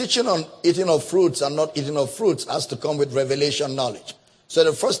 Well, the teaching on eating of fruits and not eating of fruits has to come with revelation knowledge. So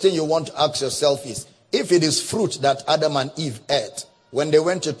the first thing you want to ask yourself is, if it is fruit that Adam and Eve ate, when they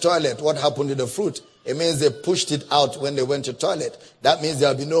went to toilet, what happened to the fruit? It means they pushed it out when they went to toilet. That means there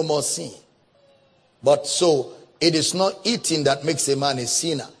will be no more sin. But so, it is not eating that makes a man a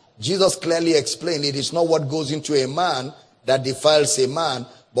sinner. Jesus clearly explained it is not what goes into a man that defiles a man,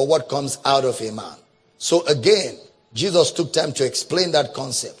 but what comes out of a man. So again, Jesus took time to explain that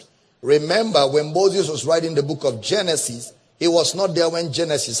concept. Remember, when Moses was writing the book of Genesis, he was not there when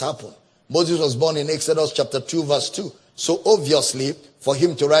Genesis happened. Moses was born in Exodus chapter 2 verse 2. So obviously, for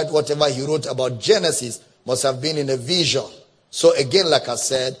him to write whatever he wrote about Genesis must have been in a vision. So again, like I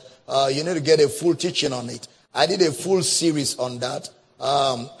said, you need to get a full teaching on it. I did a full series on that.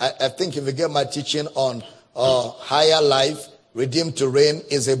 I think if you get my teaching on Higher Life, Redeemed to Reign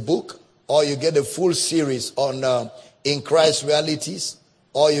is a book, or you get a full series on In Christ Realities,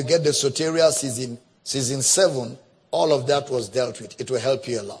 or you get the Soteria season 7, all of that was dealt with. It will help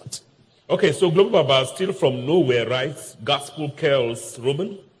you a lot. Okay, so Global Baba, still from nowhere, writes, Gospel Carols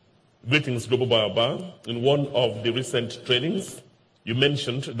Roman. Greetings, Global Baba. In one of the recent trainings, you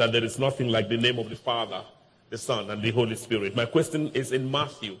mentioned that there is nothing like the name of the Father, the Son, and the Holy Spirit. My question is in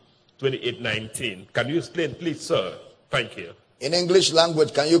Matthew 28:19. Can you explain, please, sir? Thank you. In English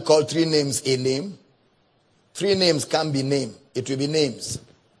language, can you call 3 names a name? 3 names can be name. It will be names.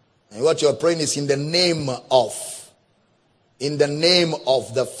 And what you're praying is in the name of. In the name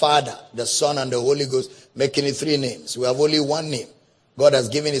of the Father, the Son, and the Holy Ghost, making it 3 names. We have only 1 name. God has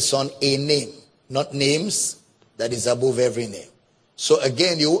given his Son a name, not names, that is above every name. So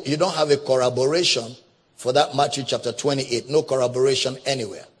again, you don't have a corroboration for that Matthew chapter 28. No corroboration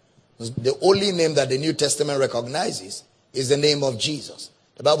anywhere. The only name that the New Testament recognizes is the name of Jesus.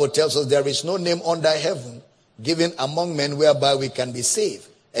 The Bible tells us there is no name under heaven given among men whereby we can be saved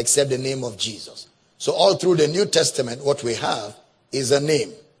except the name of Jesus. So all through the New Testament, what we have is a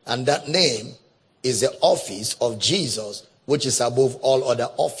name. And that name is the office of Jesus, which is above all other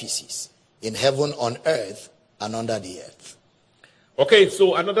offices in heaven, on earth, and under the earth. Okay,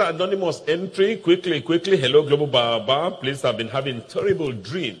 so another anonymous entry. Quickly. Hello, Global Baba. Please, I've been having terrible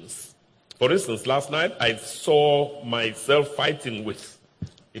dreams. For instance, last night, I saw myself fighting with,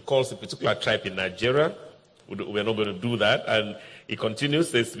 he calls a particular tribe in Nigeria. We're not going to do that. And he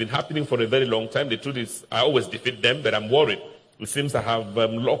continues, it's been happening for a very long time. The truth is, I always defeat them, but I'm worried. It seems I have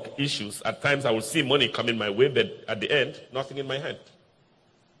luck issues. At times I will see money coming my way, but at the end, nothing in my hand.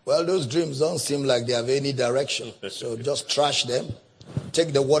 Well, those dreams don't seem like they have any direction. So just trash them.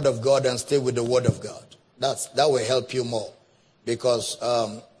 Take the word of God and stay with the word of God. That will help you more. Because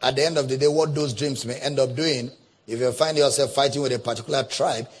at the end of the day, what those dreams may end up doing, if you find yourself fighting with a particular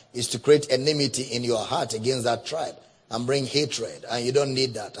tribe, is to create enmity in your heart against that tribe and bring hatred. And you don't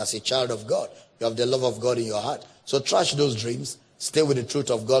need that as a child of God. You have the love of God in your heart. So trash those dreams. Stay with the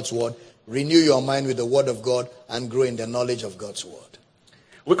truth of God's word. Renew your mind with the word of God and grow in the knowledge of God's word.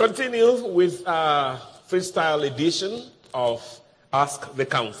 We continue with our freestyle edition of Ask the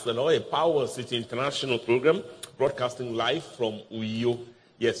Counselor, a Power City International program broadcasting live from Uyo,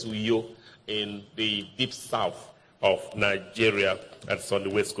 in the deep south of Nigeria. That's on the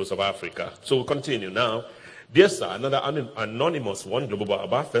west coast of Africa. So we'll continue now. Dear sir, another anonymous one, Global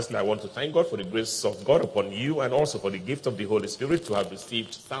Baba. Firstly, I want to thank God for the grace of God upon you and also for the gift of the Holy Spirit to have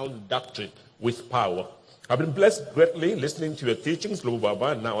received sound doctrine with power. I've been blessed greatly listening to your teachings, Global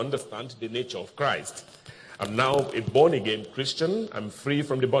Baba, and now understand the nature of Christ. I'm now a born-again Christian. I'm free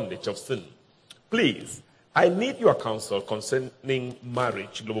from the bondage of sin. Please, I need your counsel concerning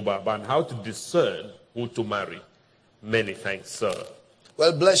marriage, Global Baba, and how to discern who to marry. Many thanks, sir.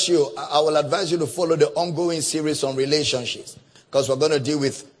 Well, bless you. I will advise you to follow the ongoing series on relationships because we're going to deal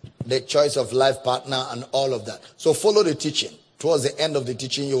with the choice of life partner and all of that. So follow the teaching. Towards the end of the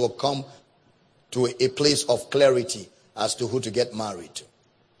teaching, you will come to a place of clarity as to who to get married to.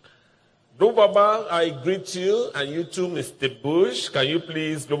 Global Baba, I greet you, and you too, Mr. Bush. Can you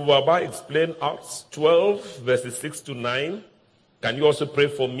please, Global Baba, explain Acts 12, verses 6 to 9? Can you also pray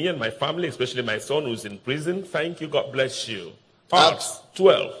for me and my family, especially my son who's in prison? Thank you. God bless you. Acts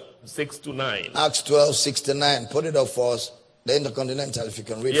 12, 6 to 9. Acts 12, 6 to 9. Put it up for us. The Intercontinental, if you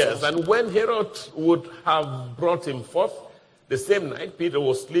can read it. Yes, and when Herod would have brought him forth, the same night Peter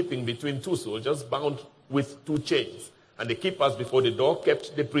was sleeping between two soldiers bound with two chains. And the keepers before the door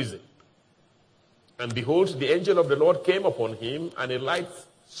kept the prison. And behold, the angel of the Lord came upon him, and a light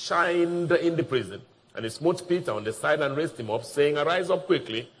shined in the prison. And he smote Peter on the side and raised him up, saying, Arise up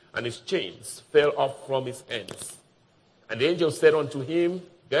quickly. And his chains fell off from his hands. And the angel said unto him,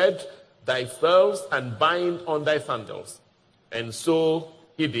 Gird thyself and bind on thy sandals. And so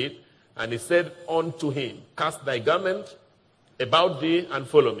he did. And he said unto him, Cast thy garment about thee and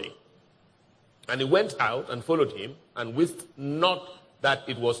follow me. And he went out and followed him, and wist not that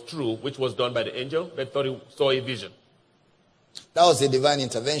it was true, which was done by the angel, but thought he saw a vision. That was a divine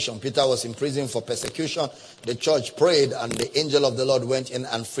intervention. Peter was in prison for persecution. The church prayed, and the angel of the Lord went in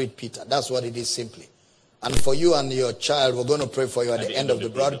and freed Peter. That's what it is simply. And for you and your child, we're going to pray for you at the end of the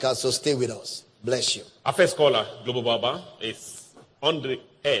broadcast, so stay with us. Bless you. Our first caller, Global Baba, is on the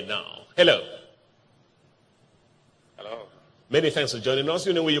air now. Hello. Hello. Many thanks for joining us.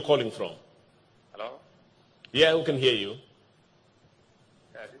 You know where you're calling from? Hello. Yeah, who can hear you?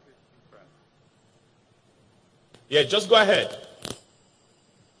 Yeah, this is different. Yeah, just go ahead.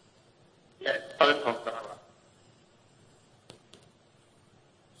 Yeah, calling from Canada.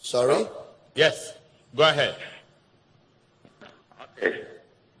 Sorry? Yes, go ahead. Okay.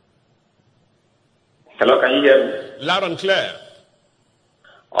 Hello, can you hear me? Loud and clear.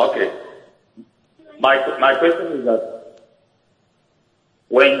 Okay. My question is that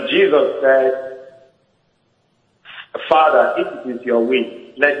when Jesus said, Father, if it is your will,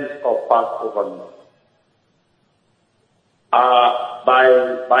 let this cup pass over me.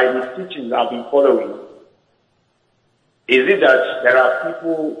 By the teachings I've been following, is it that there are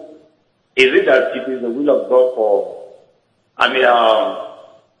people, is it that it is the will of God for,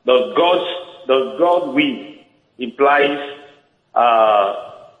 does God's will implies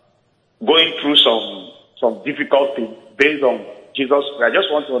going through some difficult things based on Jesus? I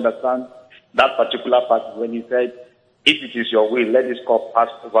just want to understand that particular part when he said, if it is your will, let this cup pass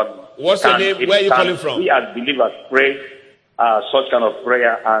over me. What's your name? Where are you calling from? We as believers pray such kind of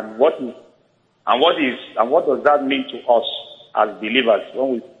prayer, and what does that mean to us as believers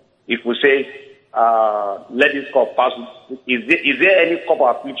when if we say let this cup pass? Is there any cup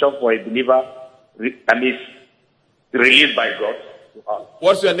of affliction for a believer released by God to us?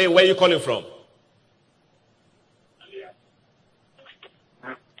 What's your name? Where are you calling from?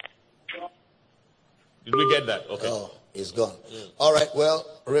 Did we get that? Okay. Oh, it's gone. All right, well,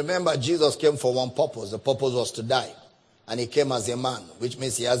 remember Jesus came for one purpose. The purpose was to die. And he came as a man, which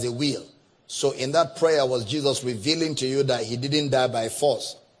means he has a will. So in that prayer was Jesus revealing to you that he didn't die by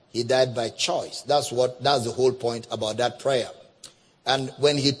force. He died by choice. That's the whole point about that prayer. And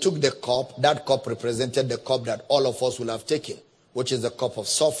when he took the cup, that cup represented the cup that all of us will have taken, which is the cup of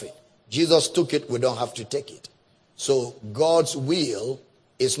suffering. Jesus took it, we don't have to take it. So God's will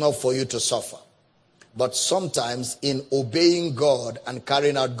is not for you to suffer. But sometimes in obeying God and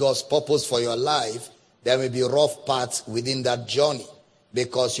carrying out God's purpose for your life, there may be rough parts within that journey,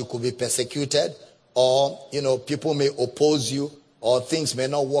 because you could be persecuted, or, people may oppose you, or things may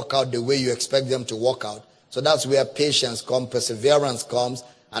not work out the way you expect them to work out. So that's where patience comes, perseverance comes,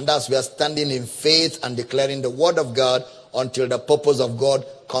 and that's where standing in faith and declaring the word of God until the purpose of God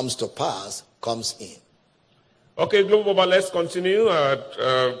comes to pass comes in. Okay, Global Baba, let's continue our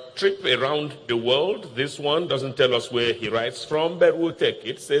trip around the world. This one doesn't tell us where he writes from, but we'll take it.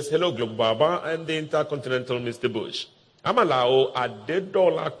 It says, hello, Global Baba and the Intercontinental Mr. Bush. I'm Alao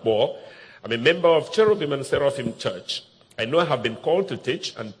Adedolakbo. I'm a member of Cherubim and Seraphim Church. I know I have been called to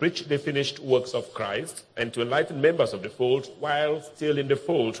teach and preach the finished works of Christ and to enlighten members of the fold while still in the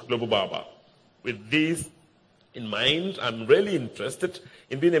fold, Global Baba. With this in mind, I'm really interested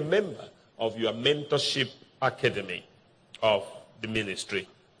in being a member of your mentorship academy of the ministry.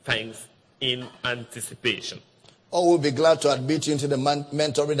 Thanks in anticipation. Oh, we'll be glad to admit you into the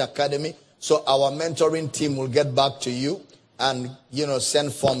mentoring academy. So our mentoring team will get back to you and,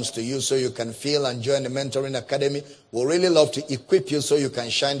 send forms to you so you can fill and join the mentoring academy. We'll really love to equip you so you can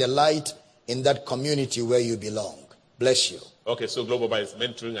shine the light in that community where you belong. Bless you. Okay, so Global Baba is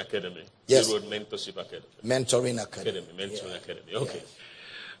Mentoring Academy. Yes. You wrote Mentorship Academy. Mentoring Academy. Mentoring Academy. Okay.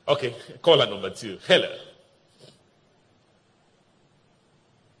 Yeah. Okay, caller number 2. Hello.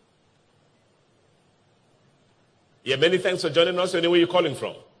 Yeah, many thanks for joining us. Anywhere you're calling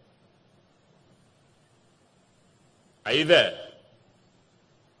from? Are you there?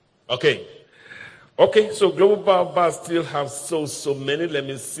 Okay. Okay, so Global Baba still have so many. Let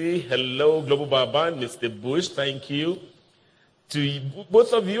me see. Hello, Global Baba and Mr. Bush. Thank you to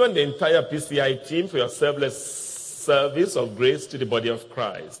both of you and the entire PCI team for your selfless service of grace to the body of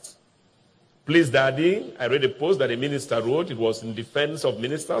Christ. Please, Daddy, I read a post that a minister wrote. It was in defense of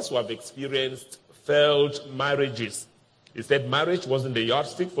ministers who have experienced failed marriages. He said marriage wasn't the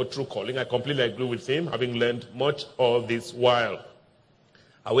yardstick for true calling. I completely agree with him, having learned much all this while.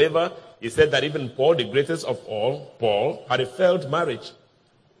 However, he said that even Paul, the greatest of all, Paul, had a failed marriage.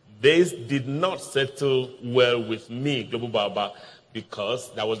 This did not settle well with me, Global Baba,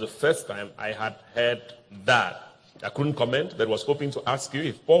 because that was the first time I had heard that. I couldn't comment, but was hoping to ask you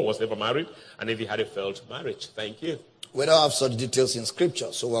if Paul was ever married and if he had a failed marriage. Thank you. We don't have such details in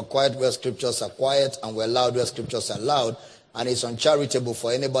Scripture, so we're quiet where Scriptures are quiet and we're loud where Scriptures are loud, and it's uncharitable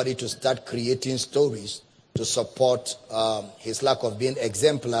for anybody to start creating stories to support his lack of being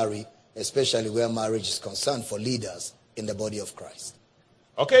exemplary, especially where marriage is concerned for leaders in the body of Christ.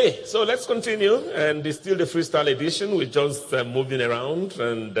 Okay, so let's continue, and it's still the freestyle edition. We're just moving around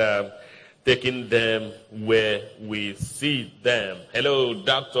and taking them where we see them. Hello,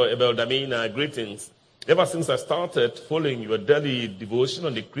 Dr. Abel Damina, greetings. Ever since I started following your daily devotion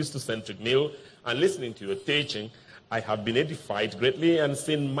on the Christocentric meal and listening to your teaching, I have been edified greatly and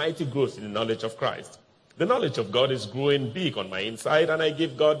seen mighty growth in the knowledge of Christ. The knowledge of God is growing big on my inside, and I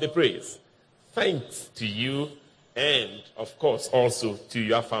give God the praise. Thanks to you and, of course, also to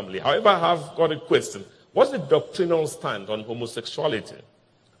your family. However, I have got a question. What's the doctrinal stand on homosexuality?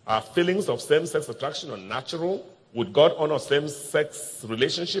 Are feelings of same-sex attraction unnatural? Would God honor same-sex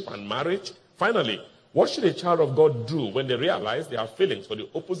relationship and marriage? Finally, what should a child of God do when they realize they have feelings for the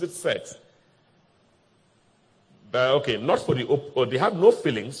opposite sex? They have no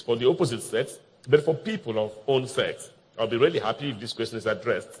feelings for the opposite sex, but for people of own sex. I'll be really happy if this question is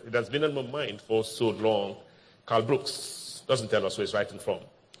addressed. It has been on my mind for so long. Carl Brooks doesn't tell us where he's writing from.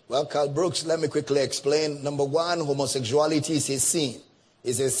 Well, Carl Brooks, let me quickly explain. Number one, homosexuality is a sin.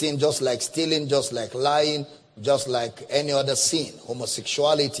 It's a sin just like stealing, just like lying, just like any other sin.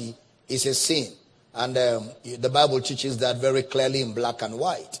 Homosexuality is a sin. And the Bible teaches that very clearly in black and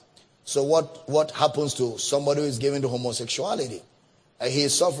white. So what happens to somebody who is given to homosexuality? He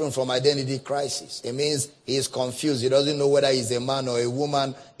is suffering from identity crisis. It means he is confused. He doesn't know whether he's a man or a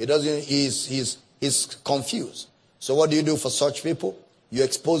woman. He's confused. So what do you do for such people? You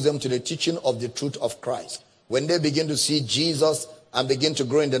expose them to the teaching of the truth of Christ. When they begin to see Jesus and begin to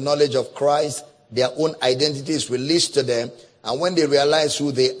grow in the knowledge of Christ, their own identity is released to them. And when they realize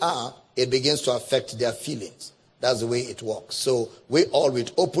who they are, it begins to affect their feelings. That's the way it works. So we all,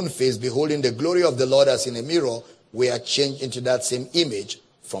 with open face, beholding the glory of the Lord as in a mirror, we are changed into that same image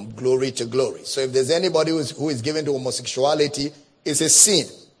from glory to glory. So if there's anybody who is given to homosexuality, it's a sin.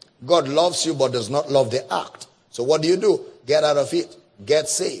 God loves you but does not love the act. So what do? Get out of it. Get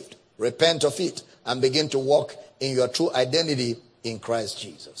saved. Repent of it. And begin to walk in your true identity in Christ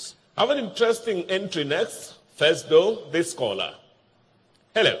Jesus. I have an interesting entry next. First, though, this caller.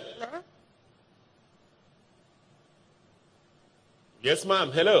 Hello. Yes,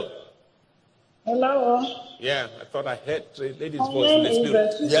 ma'am. Hello. Hello. Yeah, I thought I heard a lady's My voice in the name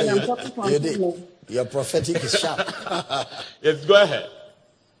spirit. is Yeah, I'm talking from you did. Finland. Your prophetic is sharp. Yes, go ahead.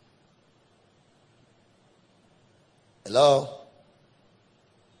 Hello?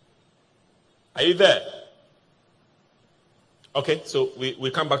 Are you there? Okay, so we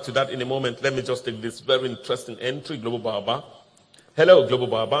come back to that in a moment. Let me just take this very interesting entry, Global Baba. Hello, Global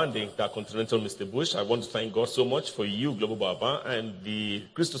Baba and the Intercontinental Mr. Bush. I want to thank God so much for you, Global Baba, and the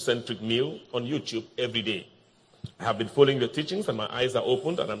Christocentric meal on YouTube every day. I have been following your teachings and my eyes are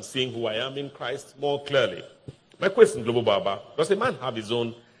opened and I'm seeing who I am in Christ more clearly. My question, Global Baba, does a man have his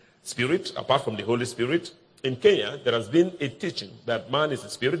own spirit apart from the Holy Spirit? In Kenya, there has been a teaching that man is a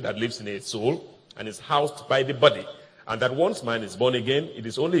spirit that lives in a soul and is housed by the body. And that once man is born again, it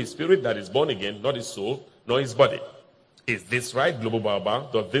is only his spirit that is born again, not his soul, nor his body. Is this right, Global Baba?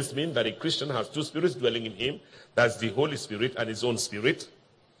 Does this mean that a Christian has two spirits dwelling in him? That's the Holy Spirit and his own spirit.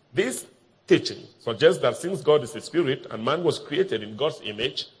 This teaching suggests that since God is a spirit and man was created in God's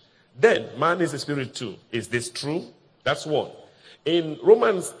image, then man is a spirit too. Is this true? That's one. In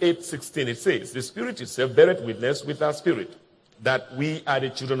Romans 8:16, it says, the Spirit itself beareth witness with our spirit that we are the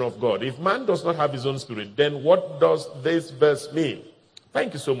children of God. If man does not have his own spirit, then what does this verse mean?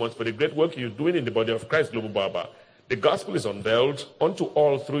 Thank you so much for the great work you're doing in the body of Christ, Global Baba. The gospel is unveiled unto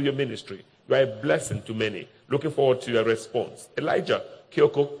all through your ministry. You are a blessing to many. Looking forward to your response. Elijah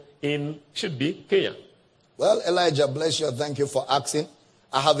Kyoko should be Kenya. Well, Elijah, bless you. Thank you for asking.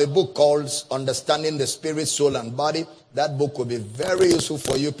 I have a book called Understanding the Spirit, Soul, and Body. That book will be very useful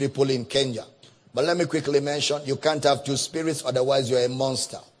for you people in Kenya. But let me quickly mention, you can't have two spirits, otherwise you're a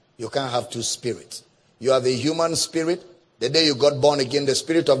monster. You can't have two spirits. You have a human spirit. The day you got born again, the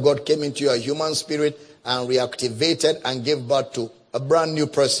Spirit of God came into your human spirit and reactivated and gave birth to a brand new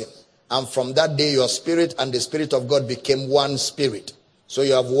person. And from that day, your spirit and the Spirit of God became one spirit. So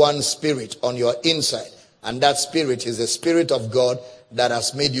you have one spirit on your inside. And that spirit is the Spirit of God that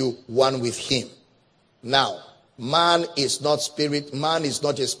has made you one with him. Now, man is not spirit. Man is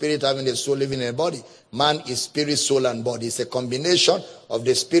not a spirit having a soul living in a body. Man is spirit, soul, and body. It's a combination of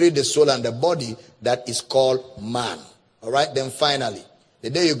the spirit, the soul, and the body that is called man. All right, then finally, the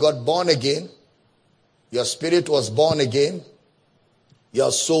day you got born again, your spirit was born again,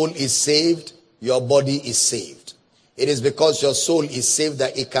 your soul is saved, your body is saved. It is because your soul is saved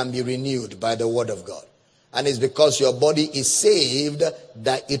that it can be renewed by the word of God. And it's because your body is saved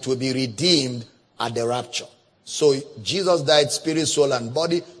that it will be redeemed at the rapture. So Jesus died spirit, soul, and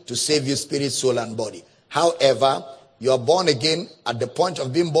body to save you spirit, soul, and body. However, you're born again. At the point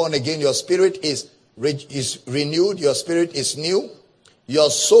of being born again, your spirit is renewed. Your spirit is new. Your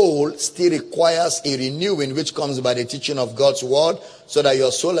soul still requires a renewing, which comes by the teaching of God's word, so that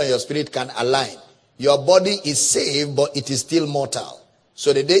your soul and your spirit can align. Your body is saved, but it is still mortal.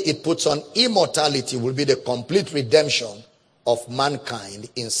 So the day it puts on immortality will be the complete redemption of mankind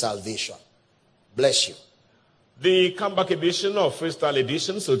in salvation. Bless you. The comeback edition or freestyle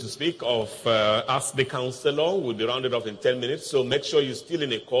edition, so to speak, of Ask the Counselor will be rounded off in 10 minutes. So make sure you're still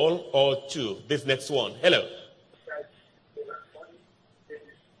in a call or two. This next one. Hello.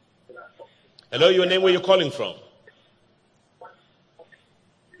 Hello, your name, where you're calling from?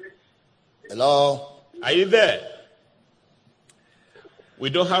 Hello. Are you there? We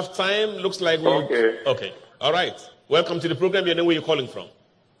don't have time. Looks like we... Okay. All right. Welcome to the program. Your name, where you're calling from?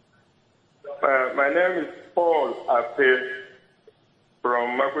 My name is Paul Ape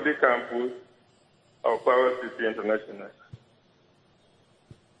from Makudi campus of Power City International.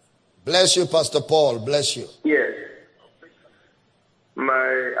 Bless you, Pastor Paul. Bless you. Yes.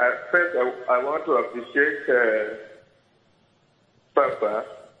 First, I want to appreciate Papa.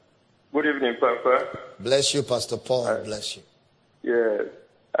 Good evening, Papa. Bless you, Pastor Paul. Bless you. Yes.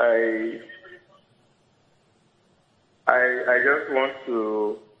 I just want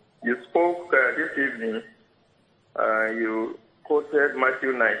to... You spoke this evening. You quoted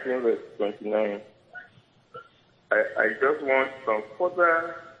Matthew 19, verse 29. I just want some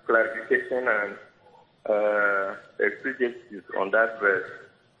further clarification and exegesis on that verse.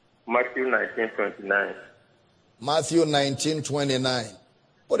 Matthew 19, 29. Matthew 19, 29.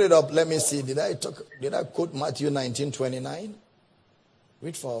 Put it up. Let me see. Did I quote Matthew 19, 29?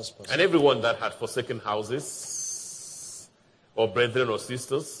 Read for us, Pastor. And everyone that had forsaken houses, or brethren or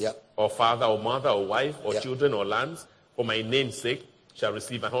sisters, or father or mother or wife or children or lands, for my name's sake, shall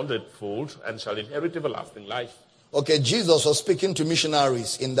receive 100-fold and shall inherit everlasting life. Okay, Jesus was speaking to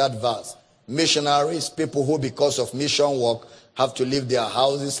missionaries in that verse. missionaries, people who because of mission work have to leave their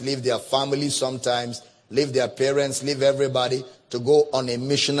houses, leave their families sometimes, leave their parents, leave everybody to go on a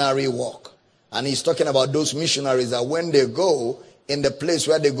missionary walk. And he's talking about those missionaries that when they go in the place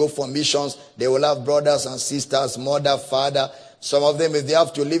where they go for missions, they will have brothers and sisters, mother, father. Some of them, if they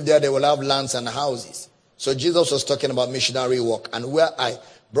have to live there, they will have lands and houses. So Jesus was talking about missionary work. And where I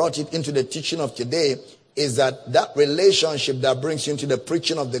brought it into the teaching of today is that that relationship that brings you into the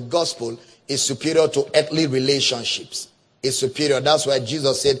preaching of the gospel is superior to earthly relationships. It's superior. That's why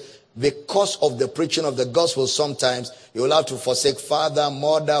Jesus said, because of the preaching of the gospel, sometimes you will have to forsake father,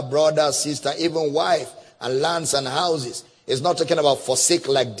 mother, brother, sister, even wife, and lands and houses. It's not talking about forsake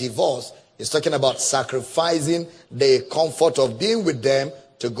like divorce. It's talking about sacrificing the comfort of being with them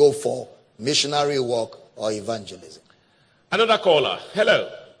to go for missionary work or evangelism. Another caller. Hello.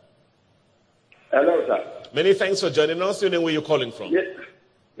 Hello, sir. Many thanks for joining us. Your name, where you calling from?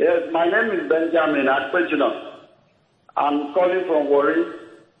 Yes, my name is Benjamin Akpejino. I'm calling from Warri.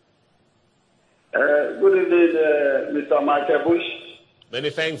 Good evening, Mr. Michael Bush. Many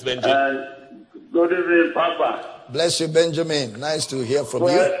thanks, Benjamin. Good evening, Papa. Bless you, Benjamin. Nice to hear from you.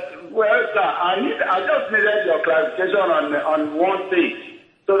 Well, sir, I just needed your clarification on one thing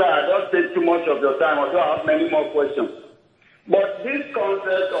so that I don't take too much of your time. I don't have many more questions. But this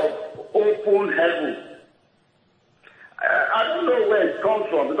concept of open heaven, I don't know where it comes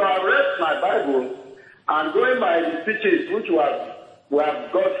from, because I read my Bible and going by the teachings which we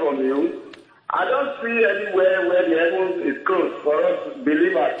have got from you, I don't see anywhere where the heavens is closed for us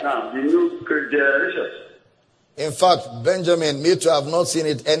believers now, the new generation. In fact, Benjamin, me too, have not seen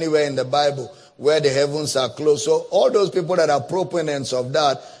it anywhere in the Bible where the heavens are closed. So all those people that are proponents of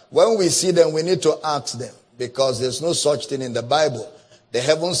that, when we see them, we need to ask them, because there's no such thing in the Bible. The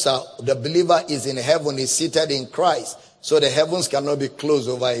heavens are, the believer is in heaven, is seated in Christ. So the heavens cannot be closed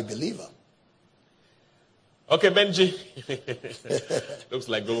over a believer. Okay, Benji. Looks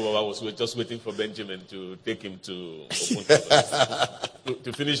like Global was just waiting for Benjamin to take him to open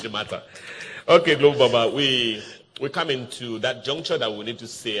to finish the matter. Okay, Global Baba, we come into that juncture that we need to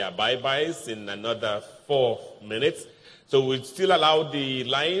say our bye-byes in another 4 minutes. So we'll still allow the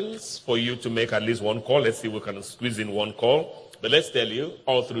lines for you to make at least one call. Let's see if we can squeeze in one call. But let's tell you,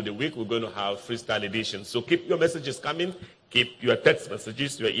 all through the week, we're going to have freestyle editions. So keep your messages coming. Keep your text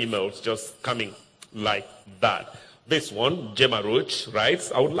messages, your emails just coming like that. This one, Gemma Roach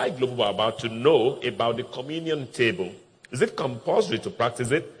writes, I would like Global Baba to know about the communion table. Is it compulsory to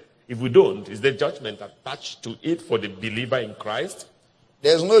practice it? If we don't, is there judgment attached to it for the believer in Christ?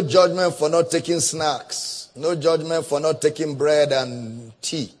 There's no judgment for not taking snacks. No judgment for not taking bread and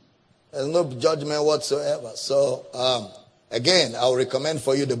tea. There's no judgment whatsoever. So, again, I will recommend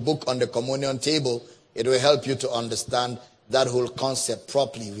for you the book on the communion table. It will help you to understand that whole concept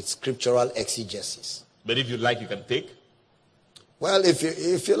properly with scriptural exegesis. But if you like, you can take? Well,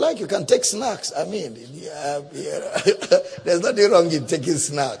 if you like, you can take snacks. I mean, there's nothing wrong in taking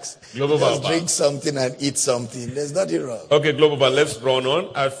snacks. Just drink something and eat something. There's nothing wrong. Okay, Global Baba, let's run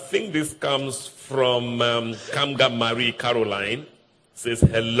on. I think this comes from Kamga Marie Caroline. Says,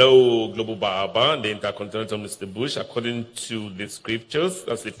 hello, Global Baba, the Intercontinental Mr. Bush. According to the scriptures,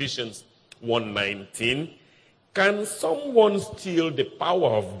 that's Ephesians 1:19. Can someone steal the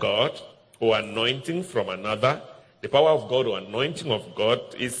power of God or anointing from another? The power of God or anointing of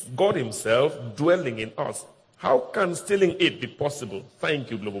God is God himself dwelling in us. How can stealing it be possible? Thank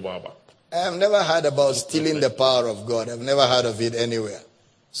you, Global Baba. I've never heard about stealing the power of God. I've never heard of it anywhere.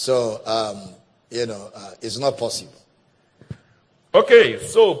 So, it's not possible. Okay,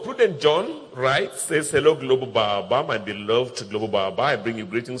 so Prudent John writes, says, hello, Global Baba, my beloved Global Baba. I bring you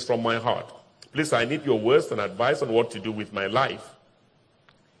greetings from my heart. Please, I need your words and advice on what to do with my life.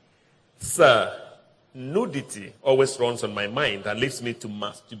 Sir, nudity always runs on my mind and leads me to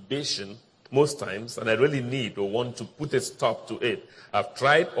masturbation most times, and I really need or want to put a stop to it. I've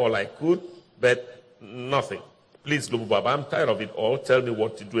tried all I could, but nothing. Please, Global Baba, I'm tired of it all. Tell me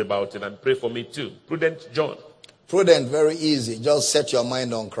what to do about it and pray for me too. Prudent John. Prudent, very easy. Just set your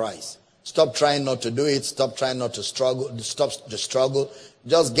mind on Christ. Stop trying not to do it. Stop trying not to struggle. Stop the struggle.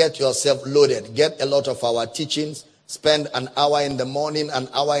 Just get yourself loaded. Get a lot of our teachings. Spend an hour in the morning, an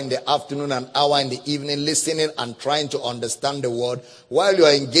hour in the afternoon, an hour in the evening listening and trying to understand the word. While you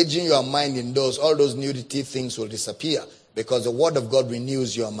are engaging your mind in those, all those nudity things will disappear because the word of God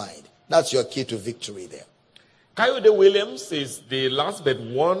renews your mind. That's your key to victory there. Kayode Williams is the last but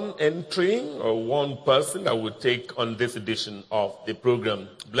one entry or one person that will take on this edition of the program.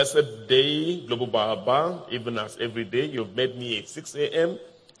 Blessed day, Global Baba, even as every day, you've made me a 6 a.m.,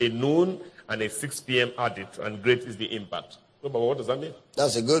 a noon, and a 6 p.m. addict, and great is the impact. But what does that mean?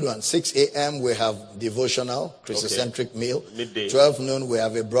 That's a good one. 6 a.m. we have devotional, Christocentric meal. Midday. 12 noon we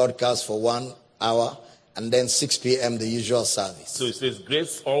have a broadcast for 1 hour. And then 6 p.m. the usual service. So it says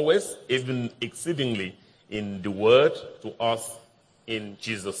grace always, even exceedingly, in the word to us in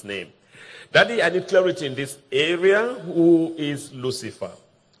Jesus' name. Daddy, I need clarity in this area. Who is Lucifer?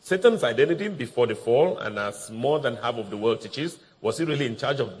 Satan's identity before the fall, and as more than half of the world teaches, was he really in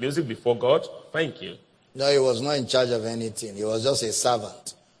charge of music before God? Thank you. No, he was not in charge of anything. He was just a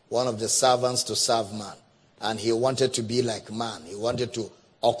servant. One of the servants to serve man. And he wanted to be like man. He wanted to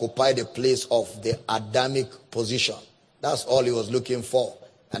occupy the place of the Adamic position. That's all he was looking for.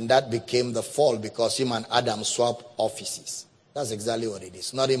 And that became the fall because him and Adam swapped offices. That's exactly what it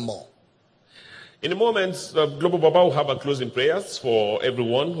is, nothing more. In a moment, Global Baba will have a closing prayers for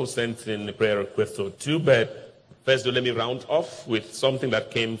everyone who sent in a prayer request or two. But first, let me round off with something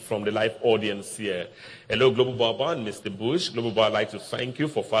that came from the live audience here. Hello, Global Baba and Mr. Bush. Global Baba, I'd like to thank you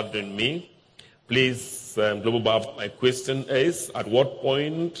for fathering me. Please, Global Baba, my question is, at what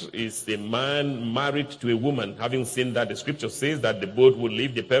point is a man married to a woman, having seen that the scripture says that the both will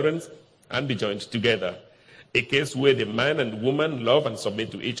leave their parents and be joined together? A case where the man and woman love and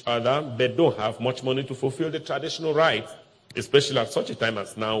submit to each other, but don't have much money to fulfill the traditional rites, especially at such a time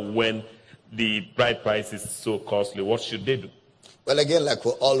as now when the bride price is so costly. What should they do? Well, again, like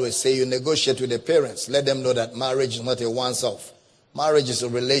we always say, you negotiate with the parents. Let them know that marriage is not a once-off. Marriage is a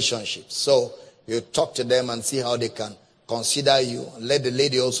relationship. So you talk to them and see how they can consider you. Let the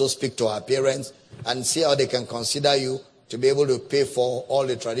lady also speak to her parents and see how they can consider you to be able to pay for all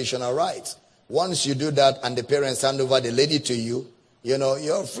the traditional rites. Once you do that and the parents hand over the lady to you,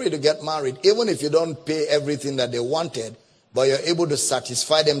 you're free to get married. Even if you don't pay everything that they wanted, but you're able to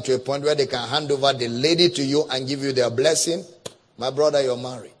satisfy them to a point where they can hand over the lady to you and give you their blessing, my brother, you're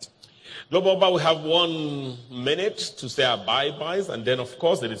married. Global Baba, we have 1 minute to say our bye-byes, and then, of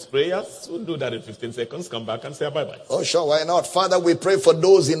course, there is prayers. We'll do that in 15 seconds. Come back and say our bye-byes. Oh, sure, why not? Father, we pray for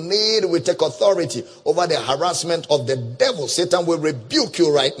those in need. We take authority over the harassment of the devil. Satan will rebuke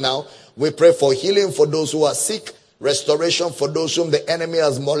you right now. We pray for healing for those who are sick, restoration for those whom the enemy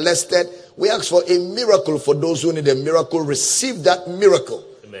has molested. We ask for a miracle for those who need a miracle. Receive that miracle.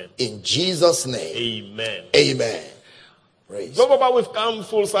 Amen. In Jesus' name. Amen. Amen. Praise. So, Baba, we've come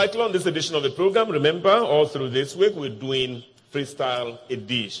full cycle on this edition of the program. Remember, all through this week, we're doing freestyle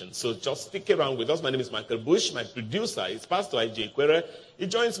edition. So just stick around with us. My name is Michael Bush. My producer is Pastor I.J. Quere. He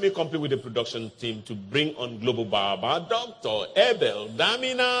joins me complete with the production team to bring on Global Baba, Dr. Abel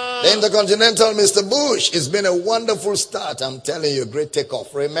Damina. The Intercontinental Mr. Bush. It's been a wonderful start. I'm telling you, great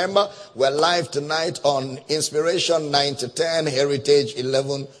takeoff. Remember, we're live tonight on Inspiration 9 to 10, Heritage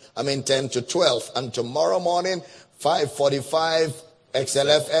 10 to 12. And tomorrow morning, 5:45,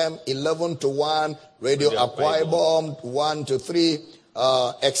 XLFM, 11 to 1, Radio Akwa Ibom, 1 to 3,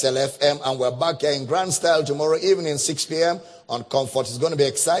 XLFM. And we're back here in Grand Style tomorrow evening, 6 p.m. on Comfort. It's going to be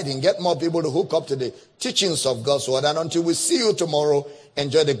exciting. Get more people to hook up to the teachings of God's word. And until we see you tomorrow,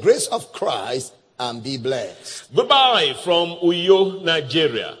 enjoy the grace of Christ and be blessed. Goodbye from Uyo,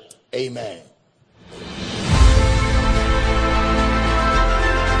 Nigeria. Amen.